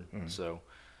forward. Mm-hmm. So,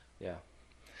 yeah,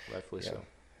 rightfully so.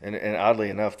 And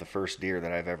oddly enough, the first deer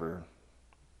that I've ever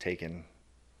taken,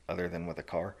 other than with a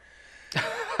car,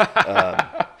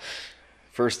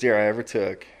 first deer I ever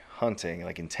took hunting,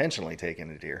 like intentionally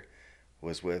taking a deer,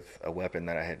 was with a weapon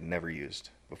that I had never used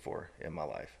before in my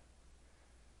life.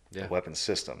 Yeah. A weapon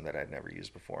system that I'd never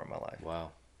used before in my life.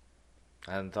 Wow.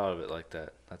 I hadn't thought of it like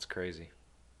that. That's crazy.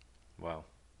 Wow.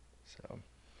 So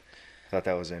I thought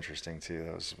that was interesting too.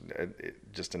 That was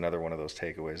just another one of those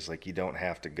takeaways. Like, you don't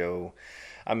have to go,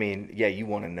 I mean, yeah, you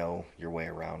want to know your way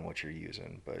around what you're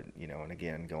using, but and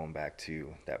again, going back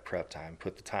to that prep time,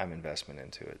 put the time investment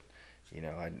into it.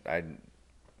 I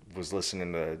was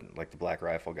listening to like the Black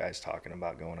Rifle guys talking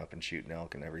about going up and shooting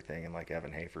elk and everything, and like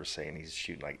Evan Hafer saying he's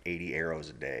shooting like 80 arrows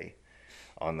a day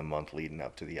on the month leading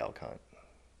up to the elk hunt.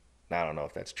 Now, I don't know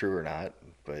if that's true or not,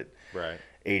 but right.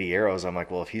 80 arrows, I'm like,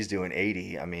 well, if he's doing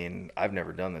 80, I mean, I've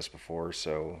never done this before,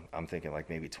 so I'm thinking like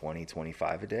maybe 20,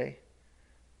 25 a day.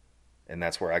 And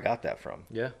that's where I got that from.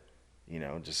 Yeah.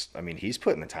 I mean, he's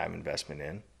putting the time investment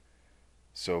in.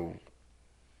 So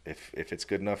if it's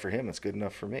good enough for him, it's good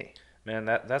enough for me. Man,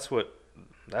 that's what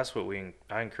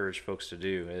I encourage folks to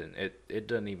do. It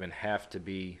doesn't even have to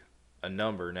be a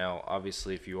number. Now,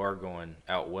 obviously, if you are going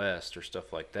out west or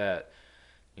stuff like that,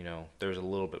 there's a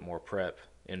little bit more prep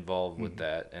involved with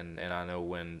that. And I know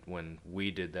when we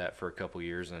did that for a couple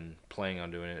years and planning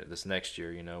on doing it this next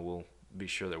year, we'll be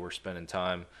sure that we're spending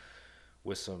time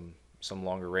with some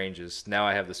longer ranges. Now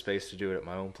I have the space to do it at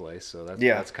my own place, so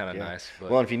that's kind of nice.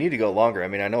 But, well, if you need to go longer, I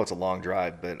mean, I know it's a long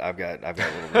drive, but I've got a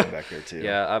little room back there too.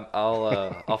 Yeah,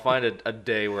 I'll find a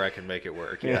day where I can make it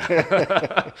work.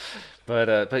 Yeah.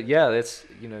 But yeah, it's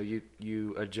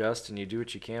you adjust and you do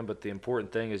what you can, but the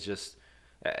important thing is just,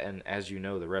 and as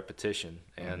the repetition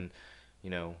and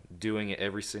doing it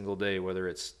every single day, whether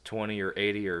it's 20 or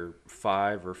 80 or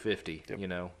 5 or 50.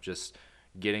 Yep. Just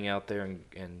getting out there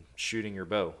and shooting your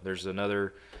bow. There's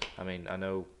another, I mean, I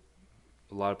know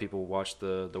a lot of people watch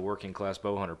the Working Class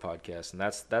Bow Hunter podcast, and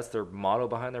that's their motto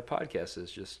behind their podcast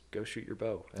is just go shoot your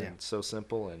bow. And it's so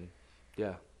simple and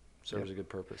serves a good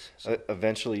purpose. So.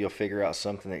 Eventually you'll figure out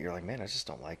something that you're like, man, I just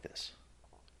don't like this.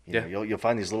 You'll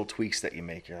find these little tweaks that you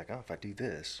make. You're like, oh, if I do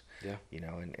this,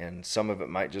 and some of it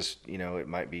might just, it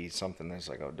might be something that's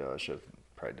like, oh, duh, I should have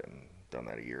probably done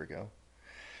that a year ago.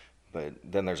 But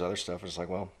then there's other stuff. It's like,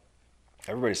 well,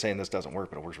 everybody's saying this doesn't work,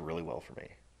 but it works really well for me.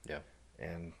 Yeah.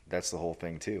 And that's the whole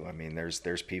thing too. I mean, there's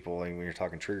people, like when you're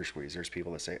talking trigger squeeze, there's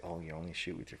people that say, oh, you only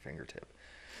shoot with your fingertip.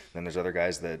 Then there's other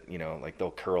guys that, like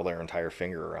they'll curl their entire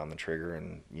finger around the trigger,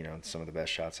 and some of the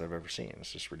best shots I've ever seen.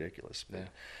 It's just ridiculous. But,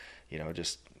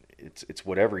 it's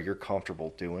whatever you're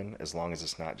comfortable doing, as long as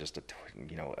it's not just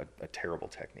a terrible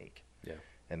technique. Yeah.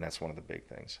 And that's one of the big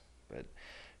things. But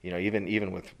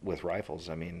even with rifles,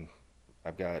 I mean,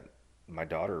 my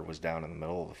daughter was down in the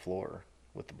middle of the floor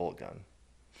with the bolt gun,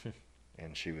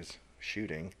 and she was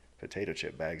shooting potato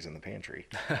chip bags in the pantry.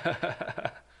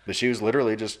 But she was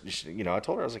literally just, I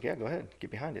told her, I was like, yeah, go ahead, get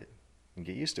behind it and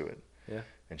get used to it. Yeah.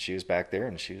 And she was back there,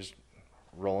 and she was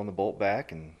rolling the bolt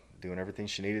back and doing everything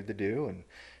she needed to do, and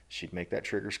she'd make that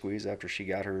trigger squeeze after she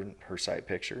got her sight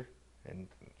picture, and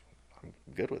I'm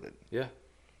good with it. Yeah.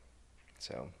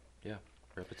 So. Yeah.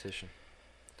 Repetition.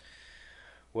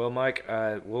 Well, Mike,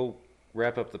 we'll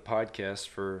wrap up the podcast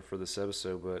for this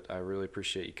episode, but I really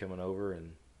appreciate you coming over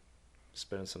and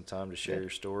spending some time to share your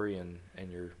story and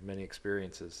your many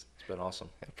experiences. It's been awesome.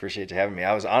 I appreciate you having me.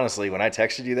 I was honestly, when I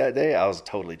texted you that day, I was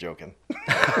totally joking.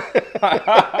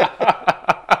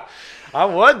 I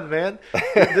wasn't, man.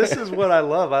 This is what I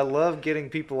love. I love getting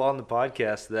people on the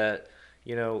podcast that,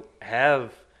 you know,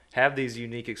 have these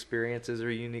unique experiences or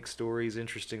unique stories,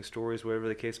 interesting stories, whatever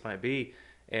the case might be,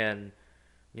 and,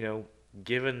 you know,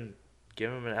 give them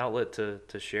an outlet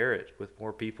to share it with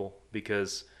more people,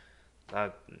 because,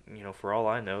 you know, for all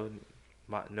I know,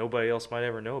 nobody else might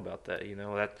ever know about that. You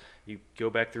know, that you go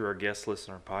back through our guest list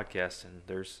on our podcast, and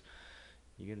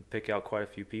you can pick out quite a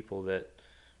few people that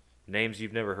names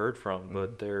you've never heard from,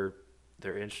 but they're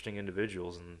interesting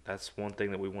individuals, and that's one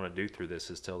thing that we want to do through this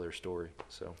is tell their story.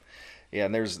 So, yeah,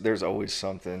 and there's always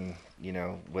something, you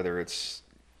know, whether it's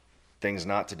things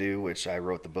not to do, which I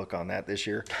wrote the book on that this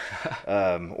year,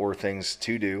 or things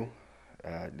to do.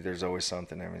 There's always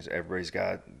something. I mean, everybody's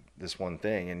got this one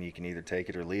thing, and you can either take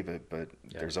it or leave it, but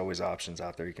there's always options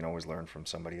out there. You can always learn from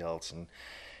somebody else, and,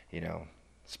 you know,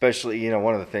 especially, you know,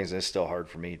 one of the things that's still hard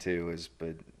for me too is,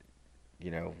 but,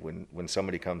 you know, when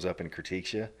somebody comes up and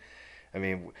critiques you, I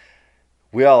mean,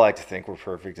 we all like to think we're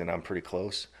perfect, and I'm pretty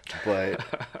close, but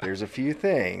there's a few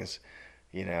things,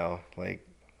 you know, like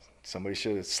somebody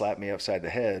should have slapped me upside the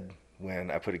head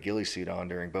when I put a ghillie suit on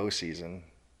during bow season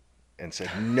and said,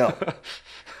 no,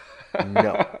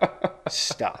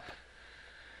 stop.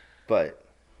 But,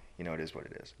 you know, it is what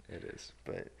it is. It is.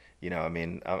 But, you know, I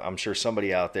mean, I'm sure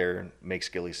somebody out there makes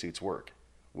ghillie suits work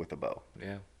with a bow.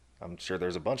 Yeah. I'm sure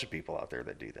there's a bunch of people out there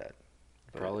that do that.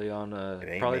 Probably on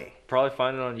me. probably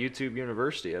find it on YouTube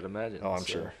University, I'd imagine. Oh, I'm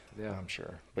sure. Yeah, I'm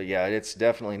sure. But yeah, it's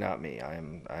definitely not me.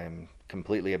 I'm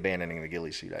completely abandoning the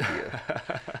ghillie suit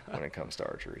idea when it comes to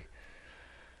archery.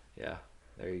 Yeah,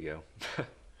 there you go.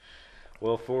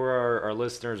 Well, for our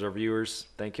listeners, our viewers,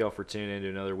 thank y'all for tuning in to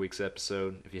another week's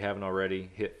episode. If you haven't already,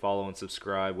 hit follow and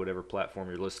subscribe, whatever platform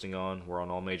you're listening on. We're on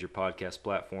all major podcast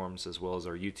platforms, as well as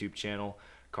our YouTube channel,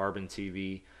 Carbon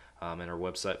TV, and our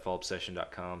website,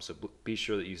 fallobsession.com. So be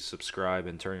sure that you subscribe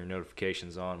and turn your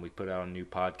notifications on. We put out a new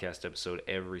podcast episode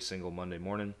every single Monday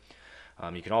morning.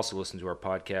 You can also listen to our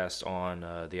podcast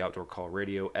on the Outdoor Call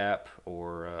Radio app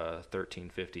or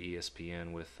 1350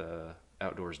 ESPN with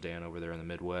Outdoors Dan over there in the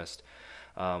Midwest.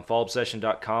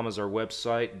 Fallobsession.com is our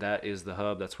website. That is the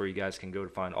hub. That's where you guys can go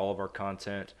to find all of our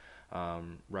content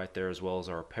right there, as well as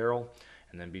our apparel.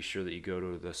 And then be sure that you go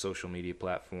to the social media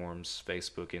platforms,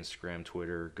 Facebook, Instagram,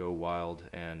 Twitter, Go Wild,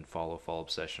 and follow Fall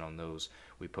Obsession on those.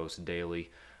 We post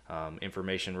daily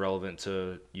information relevant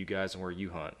to you guys and where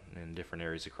you hunt in different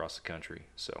areas across the country.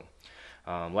 So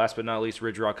last but not least,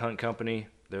 Ridge Rock Hunt Company.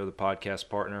 They're the podcast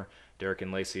partner. Derek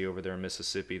and Lacey over there in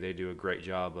Mississippi, they do a great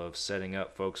job of setting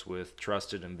up folks with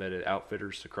trusted and vetted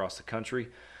outfitters across the country.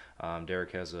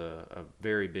 Derek has a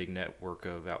very big network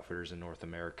of outfitters in North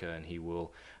America, and he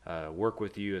will work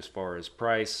with you as far as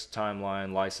price,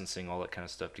 timeline, licensing, all that kind of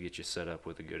stuff to get you set up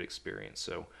with a good experience.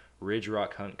 So Ridge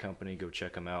Rock Hunt Company, go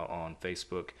check them out on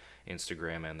Facebook,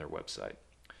 Instagram, and their website.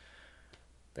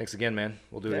 Thanks again, man.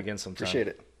 We'll do it again sometime. Appreciate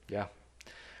it. Yeah.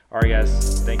 All right,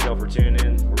 guys. Thank y'all for tuning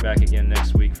in. We're back again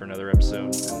next week for another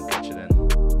episode, and we'll catch you then.